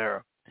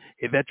Millionaire?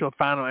 Is that your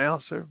final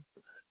answer?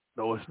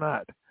 No, it's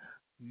not.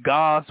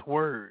 God's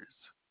words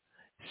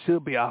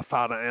should be our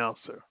final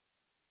answer.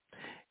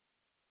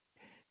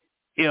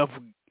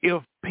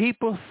 If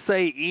people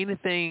say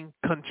anything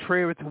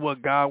contrary to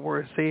what God's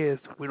word says,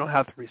 we don't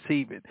have to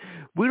receive it.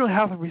 We don't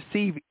have to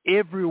receive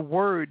every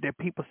word that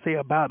people say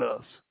about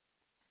us.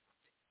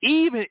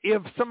 Even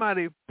if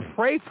somebody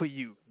pray for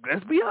you,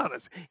 let's be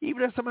honest,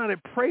 even if somebody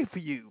pray for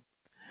you,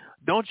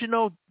 don't you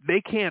know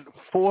they can't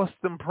force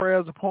them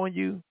prayers upon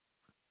you?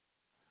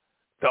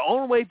 The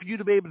only way for you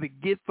to be able to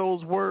get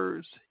those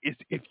words is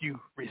if you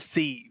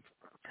receive.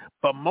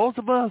 But most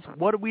of us,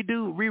 what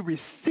do? We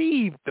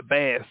receive the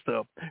bad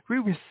stuff. We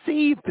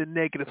receive the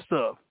negative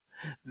stuff.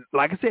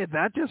 Like I said,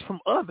 not just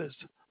from others,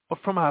 but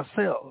from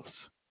ourselves.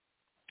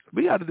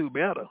 We got to do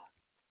better.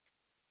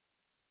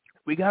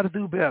 We got to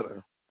do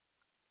better.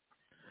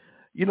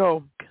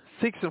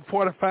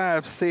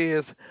 6:45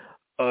 says,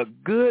 a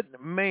good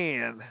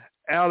man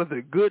out of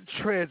the good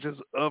treasures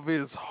of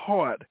his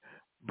heart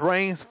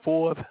brings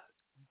forth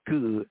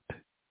good.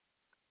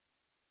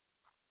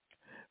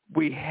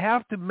 We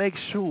have to make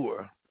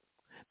sure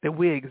that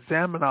we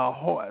examine our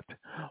heart.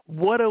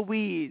 What are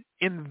we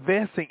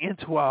investing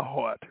into our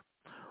heart?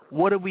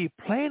 What are we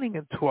planting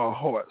into our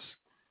hearts?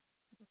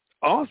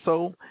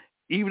 Also,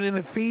 even in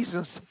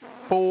Ephesians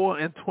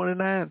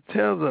 4:29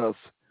 tells us,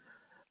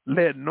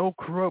 let no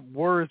corrupt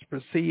words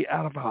proceed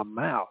out of our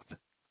mouth.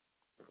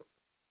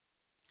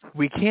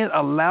 We can't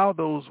allow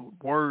those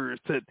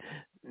words, that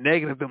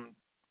negative, them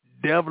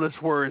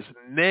devilish words,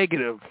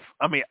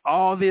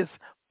 all this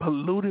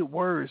polluted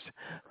words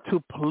to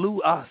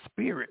pollute our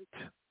spirit.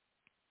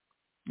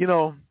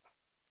 And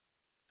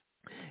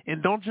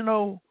don't you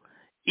know,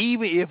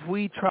 even if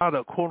we try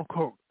to quote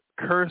unquote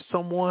curse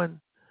someone,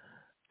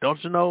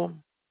 don't you know,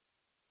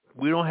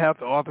 we don't have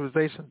the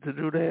authorization to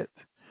do that.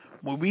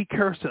 When we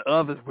curse to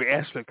others, we're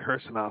actually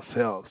cursing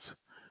ourselves.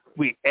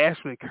 We're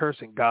actually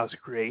cursing God's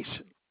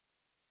creation.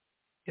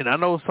 And I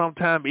know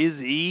sometimes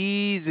it's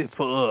easy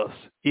for us.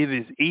 It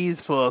is easy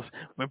for us.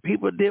 When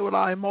people deal with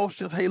our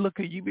emotions, hey, look,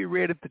 you be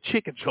ready to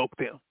chicken choke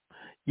them.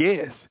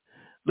 Yes.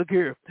 Look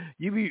here.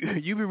 You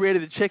be ready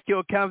to check your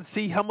account and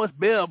see how much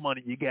bail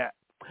money you got.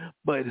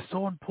 But it's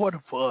so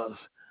important for us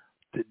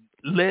to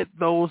let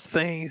those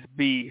things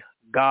be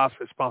God's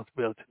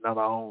responsibility, not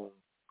our own.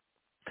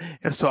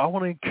 And so I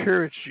want to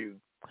encourage you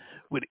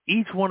with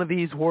each one of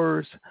these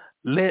words,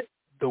 let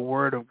the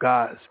word of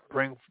God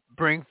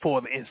bring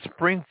forth and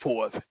spring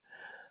forth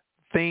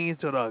things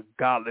that are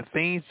godly,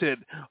 things that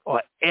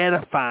are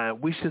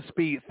edifying. We should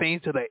speak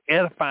things that are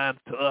edifying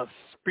to us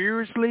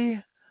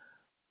spiritually,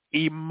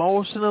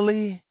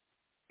 emotionally,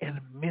 and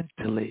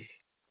mentally.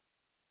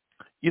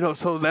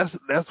 So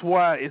that's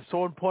why it's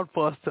so important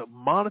for us to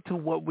monitor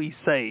what we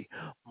say,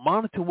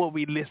 monitor what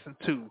we listen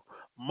to,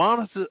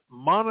 monitor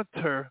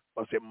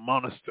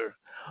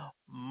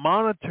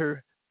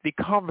the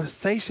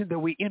conversation that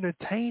we're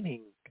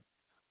entertaining.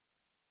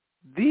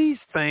 These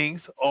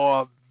things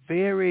are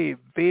very,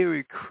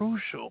 very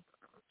crucial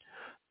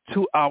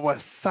to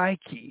our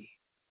psyche.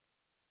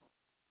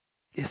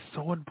 It's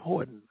so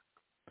important.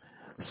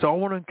 So I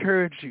want to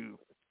encourage you,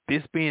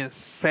 this being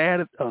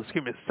Sunday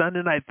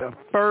night, the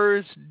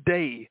first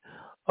day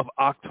of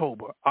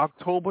October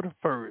the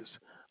 1st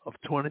of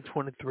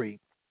 2023.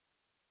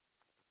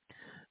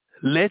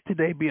 Let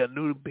today be a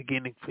new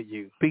beginning for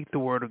you. Speak the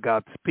word of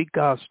God. Speak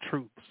God's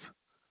truths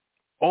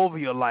over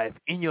your life,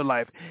 in your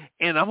life.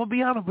 And I'm going to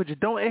be honest with you.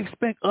 Don't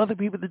expect other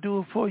people to do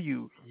it for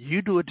you.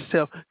 You do it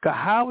yourself. Because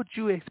how would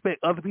you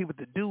expect other people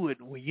to do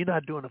it when you're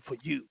not doing it for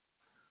you?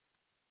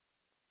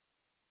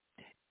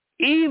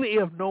 Even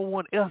if no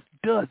one else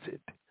does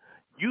it,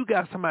 you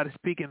got somebody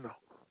speaking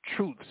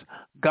truths,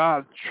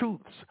 God's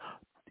truths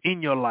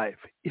in your life.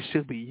 It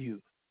should be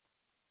you.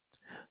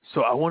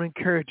 So I want to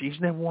encourage each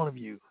and every one of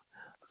you.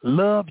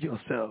 Love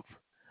yourself.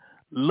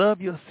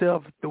 Love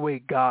yourself the way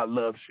God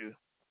loves you.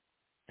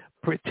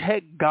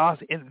 Protect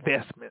God's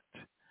investment.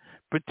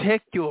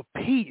 Protect your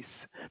peace.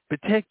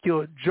 Protect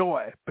your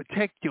joy.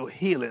 Protect your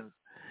healing.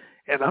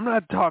 And I'm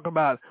not talking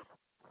about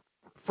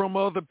from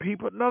other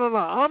people. No.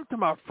 I'm talking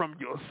about from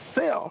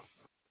yourself.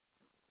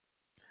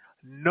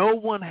 No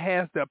one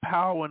has the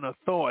power and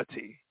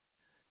authority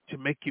to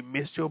make you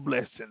miss your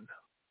blessing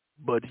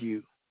but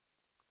you.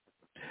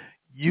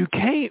 You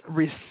can't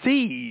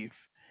receive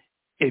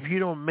if you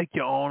don't make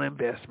your own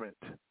investment.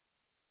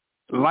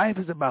 Life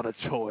is about a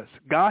choice.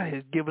 God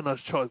has given us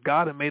choice.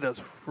 God has made us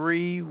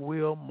free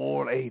will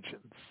moral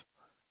agents.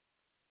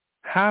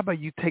 How about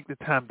you take the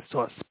time to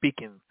start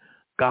speaking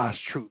God's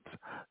truth,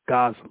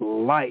 God's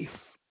life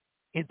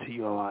into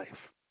your life?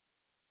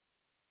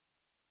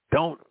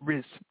 Don't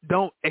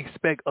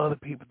expect other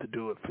people to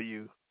do it for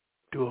you.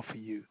 Do it for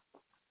you.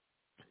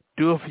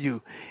 Do it for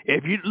you.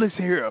 If you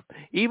listen here,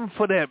 even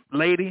for that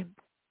lady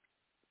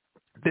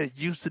that's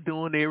used to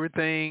doing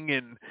everything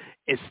and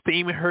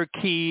esteeming her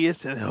kids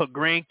and her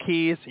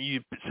grandkids, and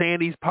you saying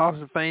these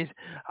positive things,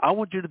 I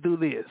want you to do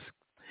this.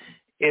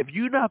 If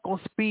you're not going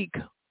to speak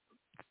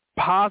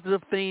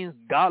positive things,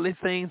 godly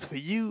things for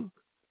you,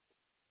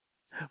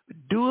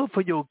 do it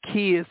for your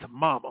kids'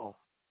 mama.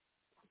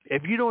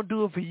 If you don't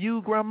do it for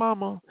you,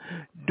 grandmama,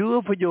 do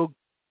it for your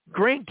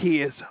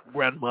grandkids'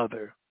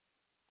 grandmother.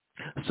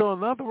 So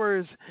in other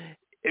words,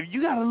 if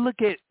you don't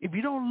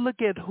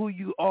look at who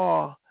you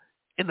are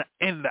in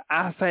the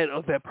eyesight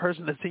of that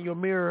person that's in your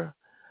mirror,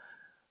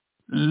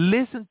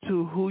 listen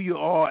to who you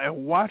are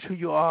and watch who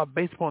you are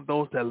based upon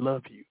those that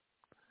love you,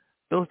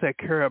 those that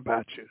care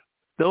about you,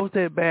 those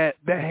that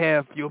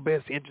have your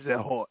best interests at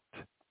heart.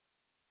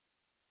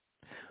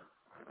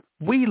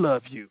 We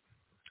love you,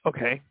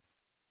 okay,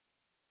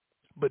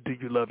 but do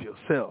you love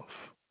yourself?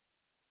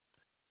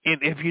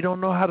 And if you don't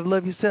know how to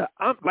love yourself,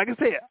 I'm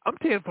telling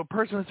you from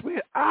personal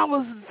experience, I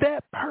was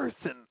that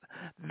person.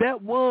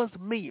 That was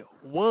me.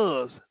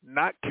 Was,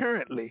 not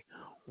currently,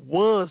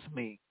 was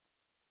me.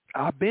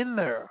 I've been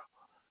there.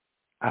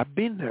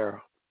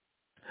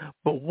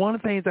 But one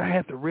of the things I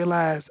have to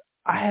realize,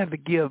 I have to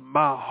give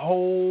my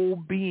whole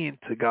being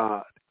to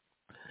God.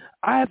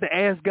 I have to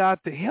ask God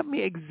to help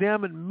me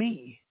examine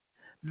me.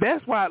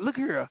 That's why, look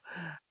here,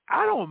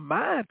 I don't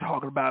mind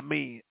talking about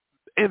me.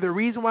 And the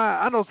reason why,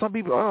 I know some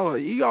people,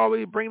 you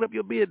always bring up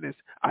your business.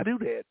 I do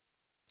that.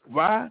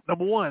 Why?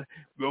 Number one,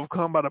 we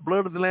overcome by the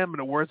blood of the Lamb and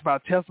the words of our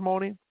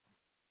testimony.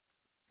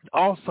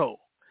 Also,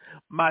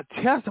 my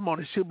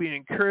testimony should be an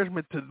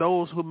encouragement to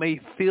those who may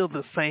feel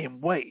the same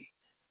way.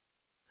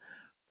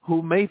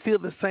 Who may feel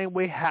the same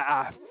way how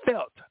I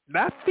felt.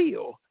 Not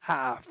feel,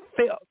 how I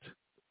felt.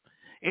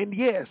 And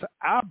yes,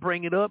 I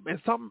bring it up in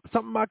some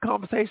of my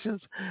conversations.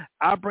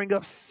 I bring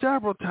up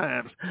several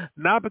times,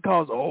 not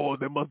because,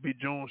 there must be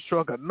June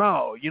struggle.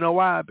 No, you know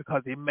why?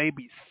 Because it may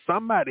be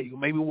somebody who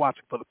may be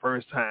watching for the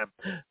first time.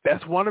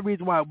 That's one of the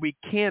reasons why we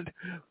can't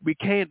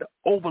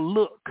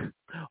overlook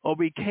or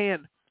we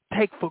can't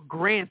take for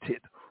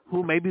granted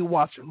who may be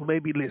watching, who may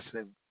be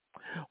listening.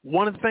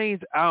 One of the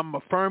things I'm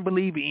a firm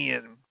believer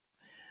in,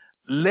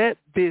 let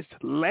this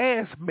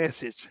last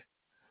message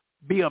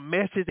be a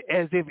message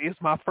as if it's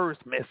my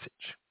first message.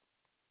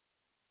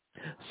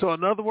 So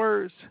in other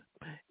words,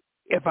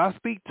 if I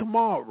speak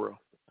tomorrow,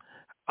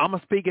 I'm going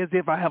to speak as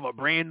if I have a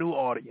brand new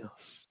audience.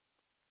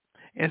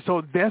 And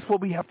so that's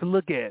what we have to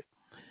look at.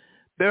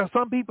 There are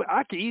some people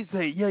I can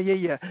easily say,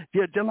 yeah,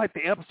 just like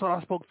the episode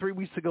I spoke 3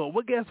 weeks ago.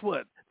 Well, guess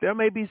what? There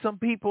may be some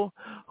people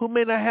who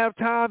may not have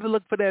time to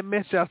look for that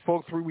message I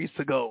spoke 3 weeks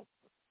ago.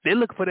 They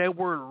look for that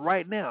word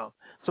right now.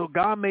 So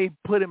God may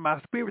put in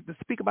my spirit to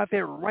speak about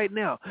that right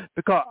now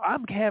because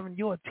I'm having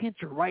your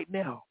attention right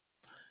now.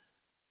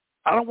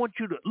 I don't want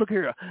you to, look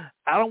here,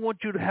 I don't want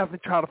you to have to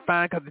try to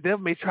find, because the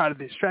devil may try to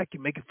distract you,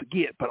 make you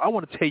forget. But I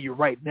want to tell you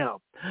right now,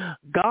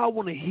 God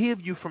want to heal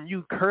you from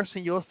you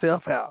cursing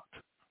yourself out.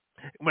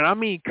 When I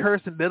mean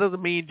cursing, that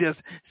doesn't mean just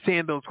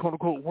saying those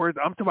quote-unquote words.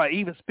 I'm talking about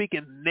even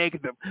speaking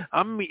negative.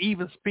 I'm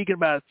even speaking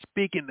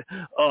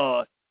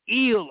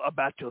ill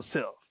about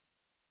yourself.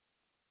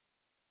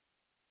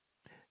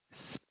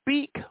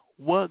 Speak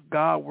what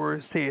God's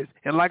word says.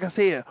 And like I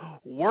said,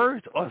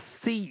 words are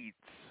seeds,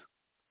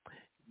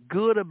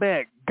 good or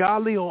bad,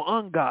 godly or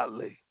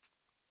ungodly.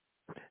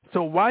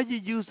 So why are you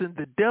using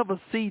the devil's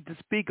seed to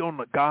speak on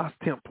the God's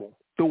temple,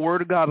 the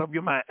word of God of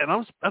your mind?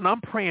 And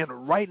I'm praying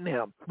right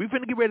now. We're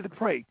going to get ready to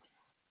pray.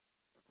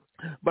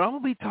 But I'm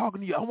going to be talking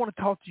to you. I want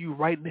to talk to you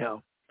right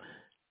now.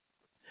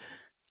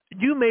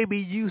 You may be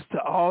used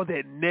to all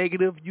that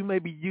negative. You may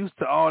be used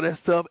to all that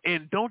stuff.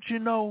 And don't you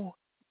know,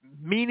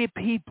 many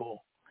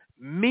people,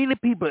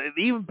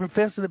 even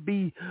professing to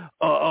be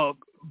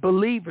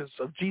believers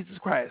of Jesus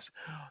Christ,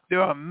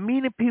 there are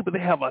many people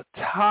that have a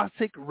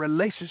toxic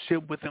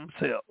relationship with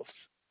themselves.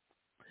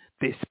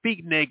 They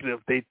speak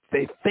negative. They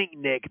think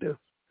negative.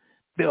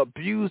 They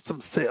abuse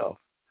themselves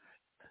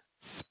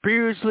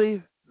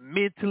spiritually,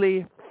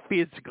 mentally,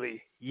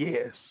 physically.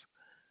 Yes.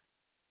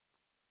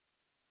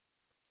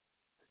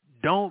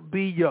 Don't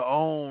be your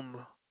own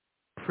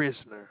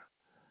prisoner.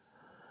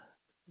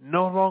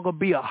 No longer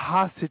be a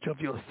hostage of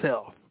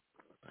yourself.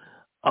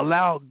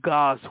 Allow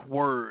God's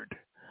word,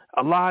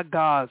 allow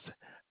God's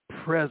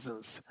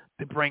presence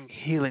to bring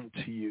healing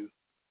to you.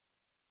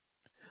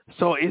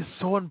 So it's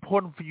so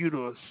important for you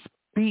to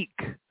speak.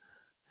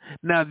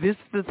 Now, this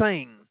is the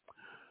thing.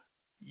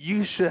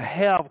 You should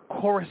have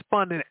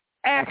corresponding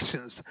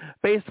actions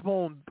based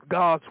upon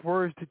God's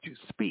words that you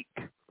speak.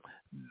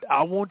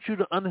 I want you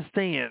to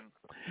understand,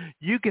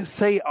 you can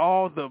say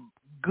all the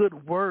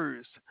good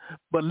words,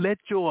 but let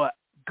your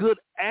good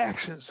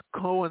actions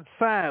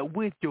coincide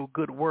with your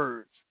good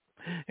words.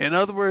 In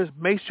other words,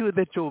 make sure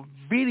that your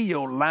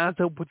video lines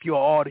up with your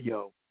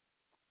audio.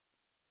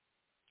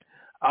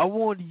 I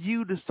want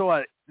you to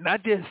start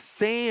not just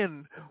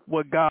saying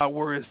what God's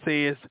word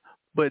says,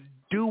 but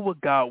do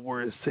what God's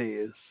word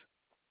says.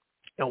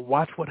 And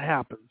watch what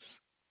happens.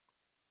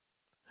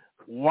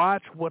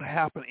 Watch what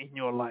happens in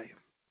your life.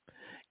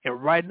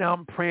 And right now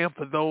I'm praying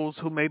for those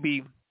who may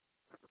be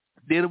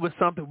dealing with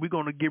something. We're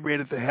going to get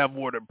ready to have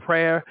word of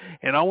prayer.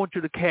 And I want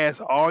you to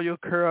cast all your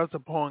cares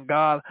upon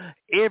God.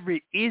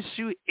 Every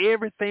issue,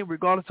 everything,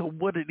 regardless of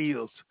what it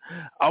is,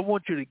 I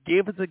want you to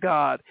give it to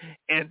God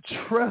and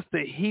trust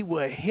that he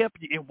will help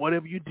you in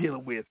whatever you're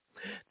dealing with.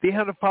 Dear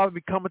Heavenly Father,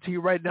 we coming to you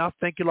right now.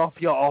 Thank you, Lord,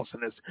 for your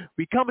awesomeness.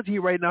 We coming to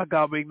you right now,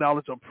 God. We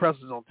acknowledge your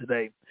presence on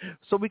today.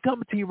 So we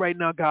coming to you right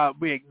now, God.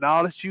 We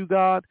acknowledge you,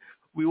 God.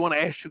 We want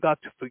to ask you, God,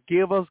 to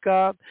forgive us,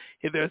 God.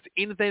 If there's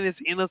anything that's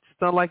in us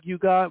that's not like you,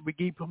 God, we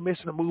give you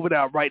permission to move it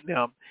out right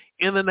now.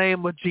 In the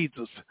name of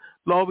Jesus.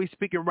 Lord, we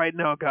speaking right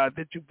now, God,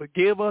 that you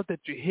forgive us, that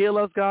you heal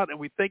us, God, and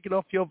we thank you,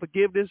 Lord, for your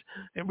forgiveness,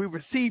 and we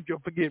receive your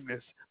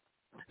forgiveness.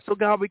 So,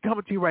 God, we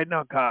coming to you right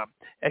now, God.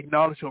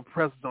 Acknowledge your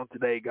presence on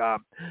today,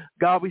 God.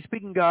 God, we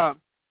speaking, God,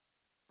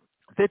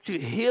 that you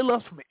heal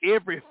us from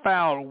every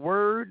foul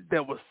word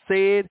that was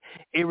said,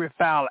 every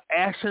foul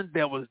action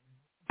that was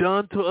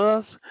done to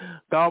us.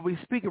 God, we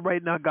speaking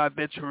right now, God,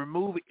 that you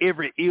remove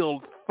every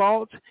ill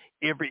thought,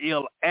 every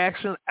ill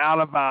action out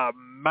of our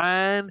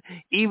mind,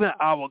 even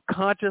our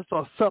conscious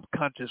or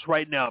subconscious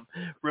right now.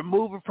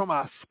 Remove it from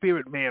our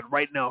spirit, man,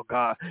 right now,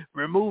 God.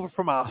 Remove it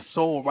from our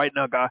soul right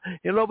now, God.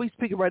 And Lord, we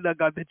speaking right now,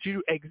 God, that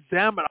you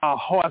examine our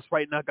hearts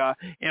right now, God,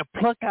 and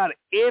pluck out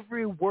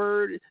every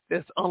word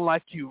that's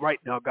unlike you right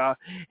now, God.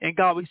 And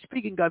God, we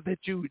speaking, God, that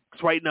you,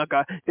 right now,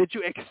 God, that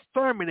you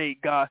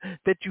exterminate, God,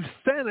 that you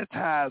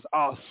sanitize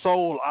our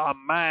soul, our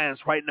minds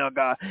right now,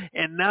 God.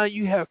 And now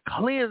you have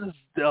cleansed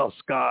us,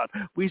 God.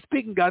 We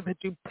speaking, God, that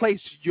you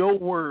place your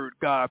word,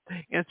 God,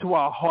 into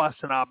our hearts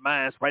and our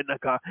minds right now,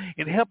 God.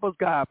 And help us,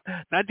 God,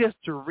 not just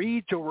to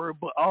read your word,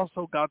 but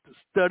also, God, to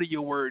study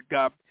your word,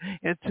 God,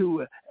 and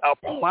to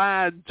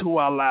apply it to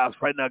our lives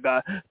right now,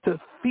 God, to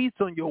feast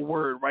on your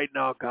word right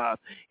now, God,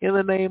 in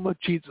the name of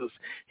Jesus.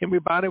 And we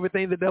bind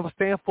everything the devil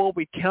stands for.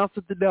 We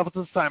cancel the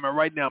devil's assignment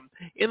right now,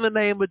 in the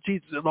name of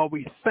Jesus. And Lord,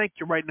 we thank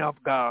you right now,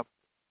 God,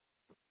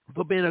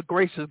 for being a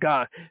gracious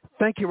God.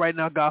 Thank you right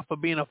now, God, for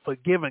being a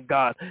forgiving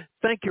God.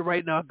 Thank you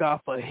right now,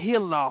 God, for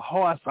healing our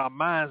hearts, our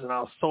minds, and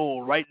our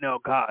soul right now,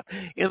 God.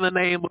 In the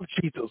name of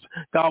Jesus,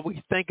 God,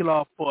 we thank you,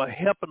 Lord, for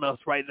helping us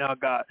right now,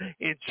 God,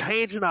 in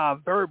changing our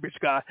verbiage,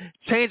 God,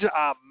 changing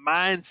our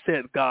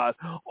mindset, God,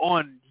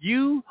 on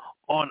you,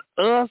 on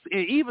us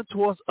and even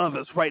towards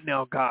others right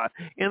now, God.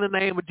 In the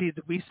name of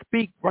Jesus, we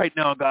speak right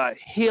now, God,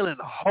 healing,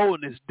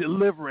 wholeness,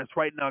 deliverance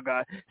right now,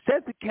 God.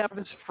 Set the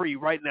captives free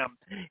right now.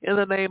 In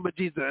the name of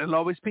Jesus. And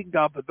Lord, we speak,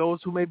 God, for those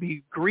who may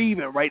be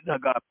grieving right now,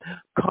 God.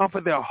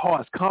 Comfort their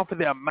hearts, comfort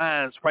their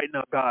minds right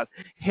now, God.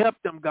 Help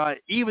them, God,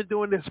 even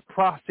during this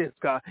process,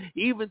 God.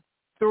 Even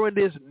during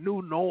this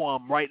new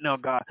norm right now,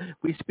 God.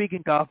 We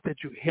speaking, God, that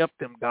you help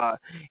them, God.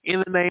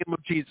 In the name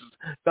of Jesus.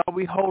 God,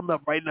 we holding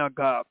up right now,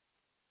 God.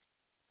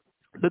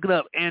 Looking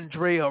up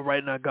Andrea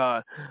right now,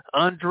 God.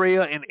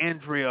 Andrea and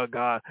Andrea,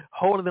 God.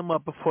 Holding them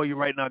up before you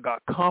right now, God.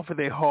 Comfort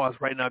their hearts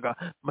right now, God.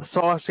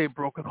 Massage their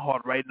broken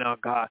heart right now,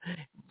 God.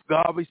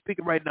 God, we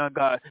speaking right now,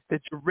 God,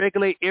 that you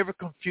regulate every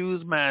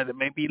confused mind that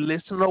may be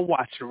listening or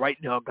watching right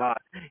now, God.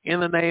 In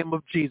the name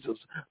of Jesus,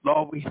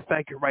 Lord, we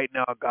thank you right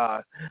now,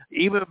 God.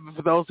 Even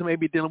for those who may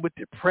be dealing with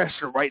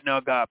depression right now,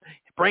 God,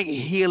 bring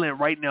healing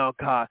right now,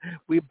 God.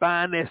 We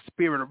bind that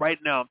spirit right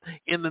now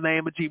in the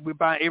name of Jesus. We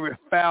bind every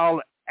foul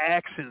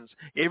actions,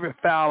 every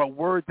foul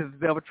word that the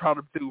devil trying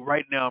to do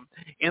right now.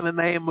 In the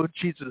name of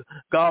Jesus,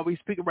 God, we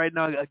speak right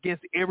now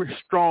against every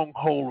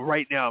stronghold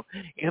right now.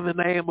 In the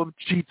name of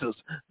Jesus,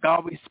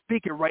 God, we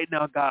speak it right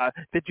now, God,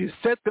 that you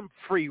set them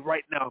free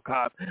right now,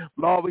 God.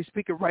 Lord, we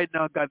speak it right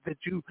now, God, that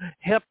you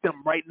help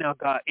them right now,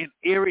 God, in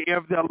every area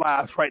of their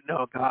lives right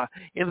now, God.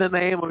 In the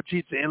name of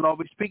Jesus, and Lord,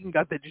 we speaking,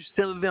 God, that you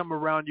send them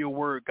around your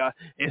word, God,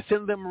 and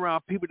send them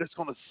around people that's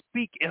going to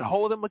speak and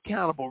hold them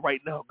accountable right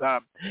now,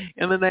 God.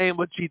 In the name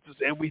of Jesus,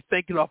 and we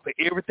thank you, Lord, for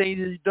everything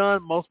that you've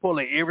done, most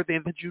importantly,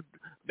 everything that you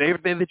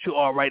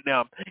are right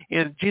now.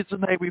 In Jesus'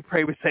 name we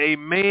pray. We say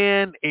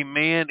amen,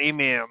 amen,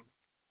 amen.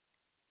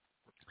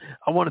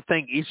 I want to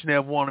thank each and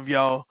every one of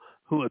y'all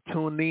who are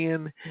tuned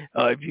in.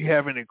 If you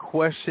have any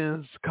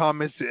questions,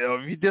 comments,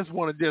 or if you just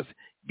want to just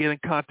get in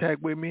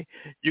contact with me,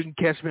 you can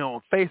catch me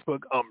on Facebook.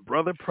 I'm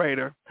Brother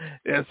Prater.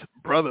 That's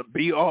Brother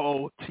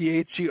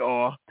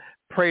BROTHER.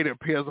 Prater,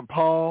 P as in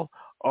Paul,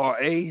 RA,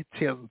 T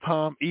as in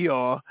Tom,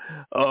 ER.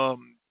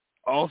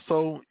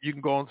 Also, you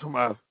can go onto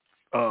my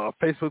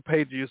Facebook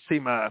page. You'll see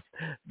my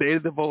daily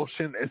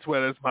devotion as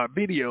well as my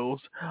videos.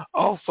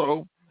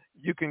 Also,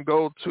 you can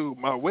go to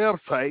my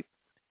website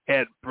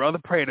at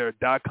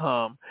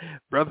brotherprater.com.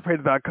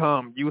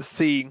 Brotherprater.com, you will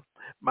see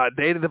my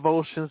daily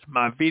devotions,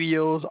 my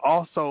videos.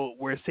 Also,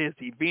 where it says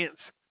events,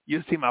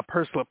 you'll see my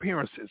personal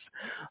appearances.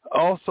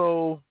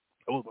 Also,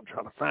 I was going to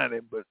try to find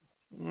it, but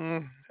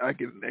I'll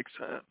get it next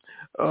time.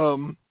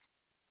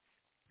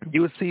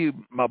 You will see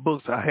my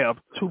books. I have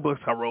 2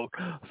 books I wrote.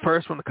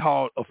 First one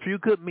called A Few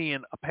Good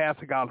Men, A Path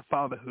to Godly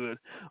Fatherhood.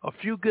 A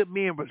Few Good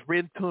Men was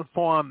written to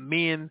inform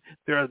men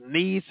their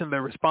needs and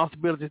their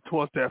responsibilities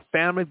towards their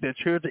family, their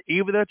children,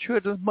 even their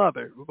children's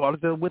mother, regardless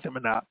if they're with them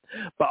or not.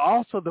 But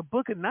also the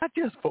book is not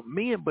just for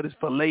men, but it's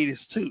for ladies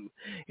too.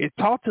 It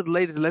talks to the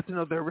ladies, let them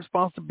know their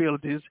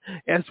responsibilities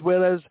as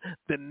well as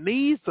the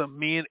needs of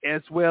men,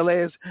 as well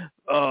as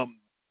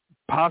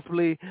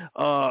possibly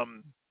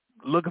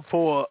looking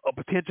for a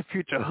potential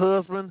future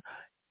husband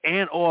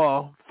and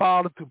or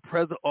father to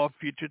present or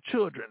future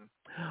children.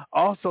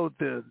 Also,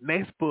 the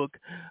next book,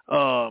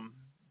 The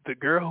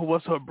Girl Who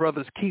Was Her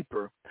Brother's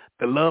Keeper,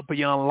 The Love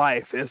Beyond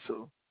Life, it's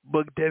a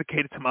book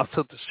dedicated to my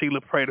sister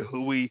Sheila Prater,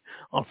 who we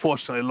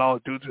unfortunately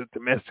lost due to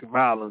domestic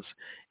violence.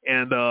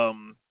 And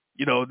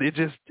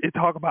they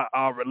talk about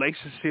our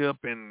relationship,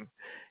 and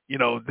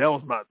that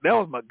was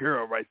my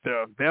girl right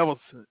there.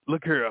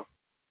 Look here.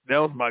 That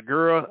was my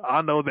girl.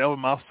 I know that was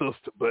my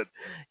sister, but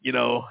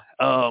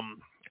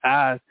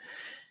I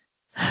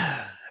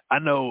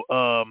know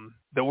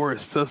the word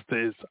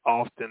sister is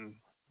often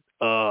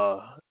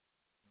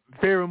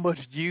very much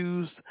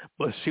used,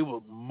 but she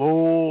was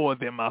more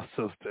than my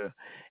sister,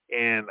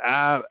 and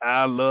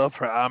I love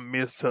her. I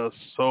miss her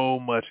so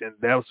much, and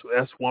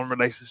that's one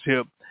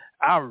relationship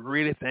I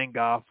really thank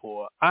God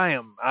for. I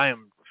am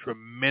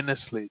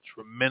tremendously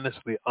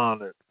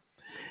honored,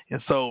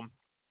 and so.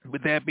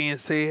 With that being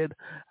said,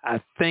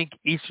 I thank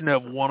each and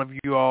every one of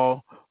you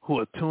all who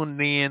are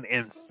tuning in,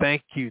 and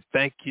thank you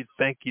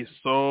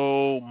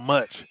so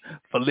much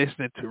for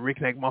listening to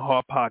Reconnect My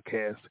Heart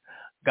podcast.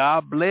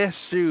 God bless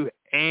you,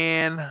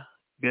 and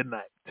good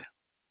night.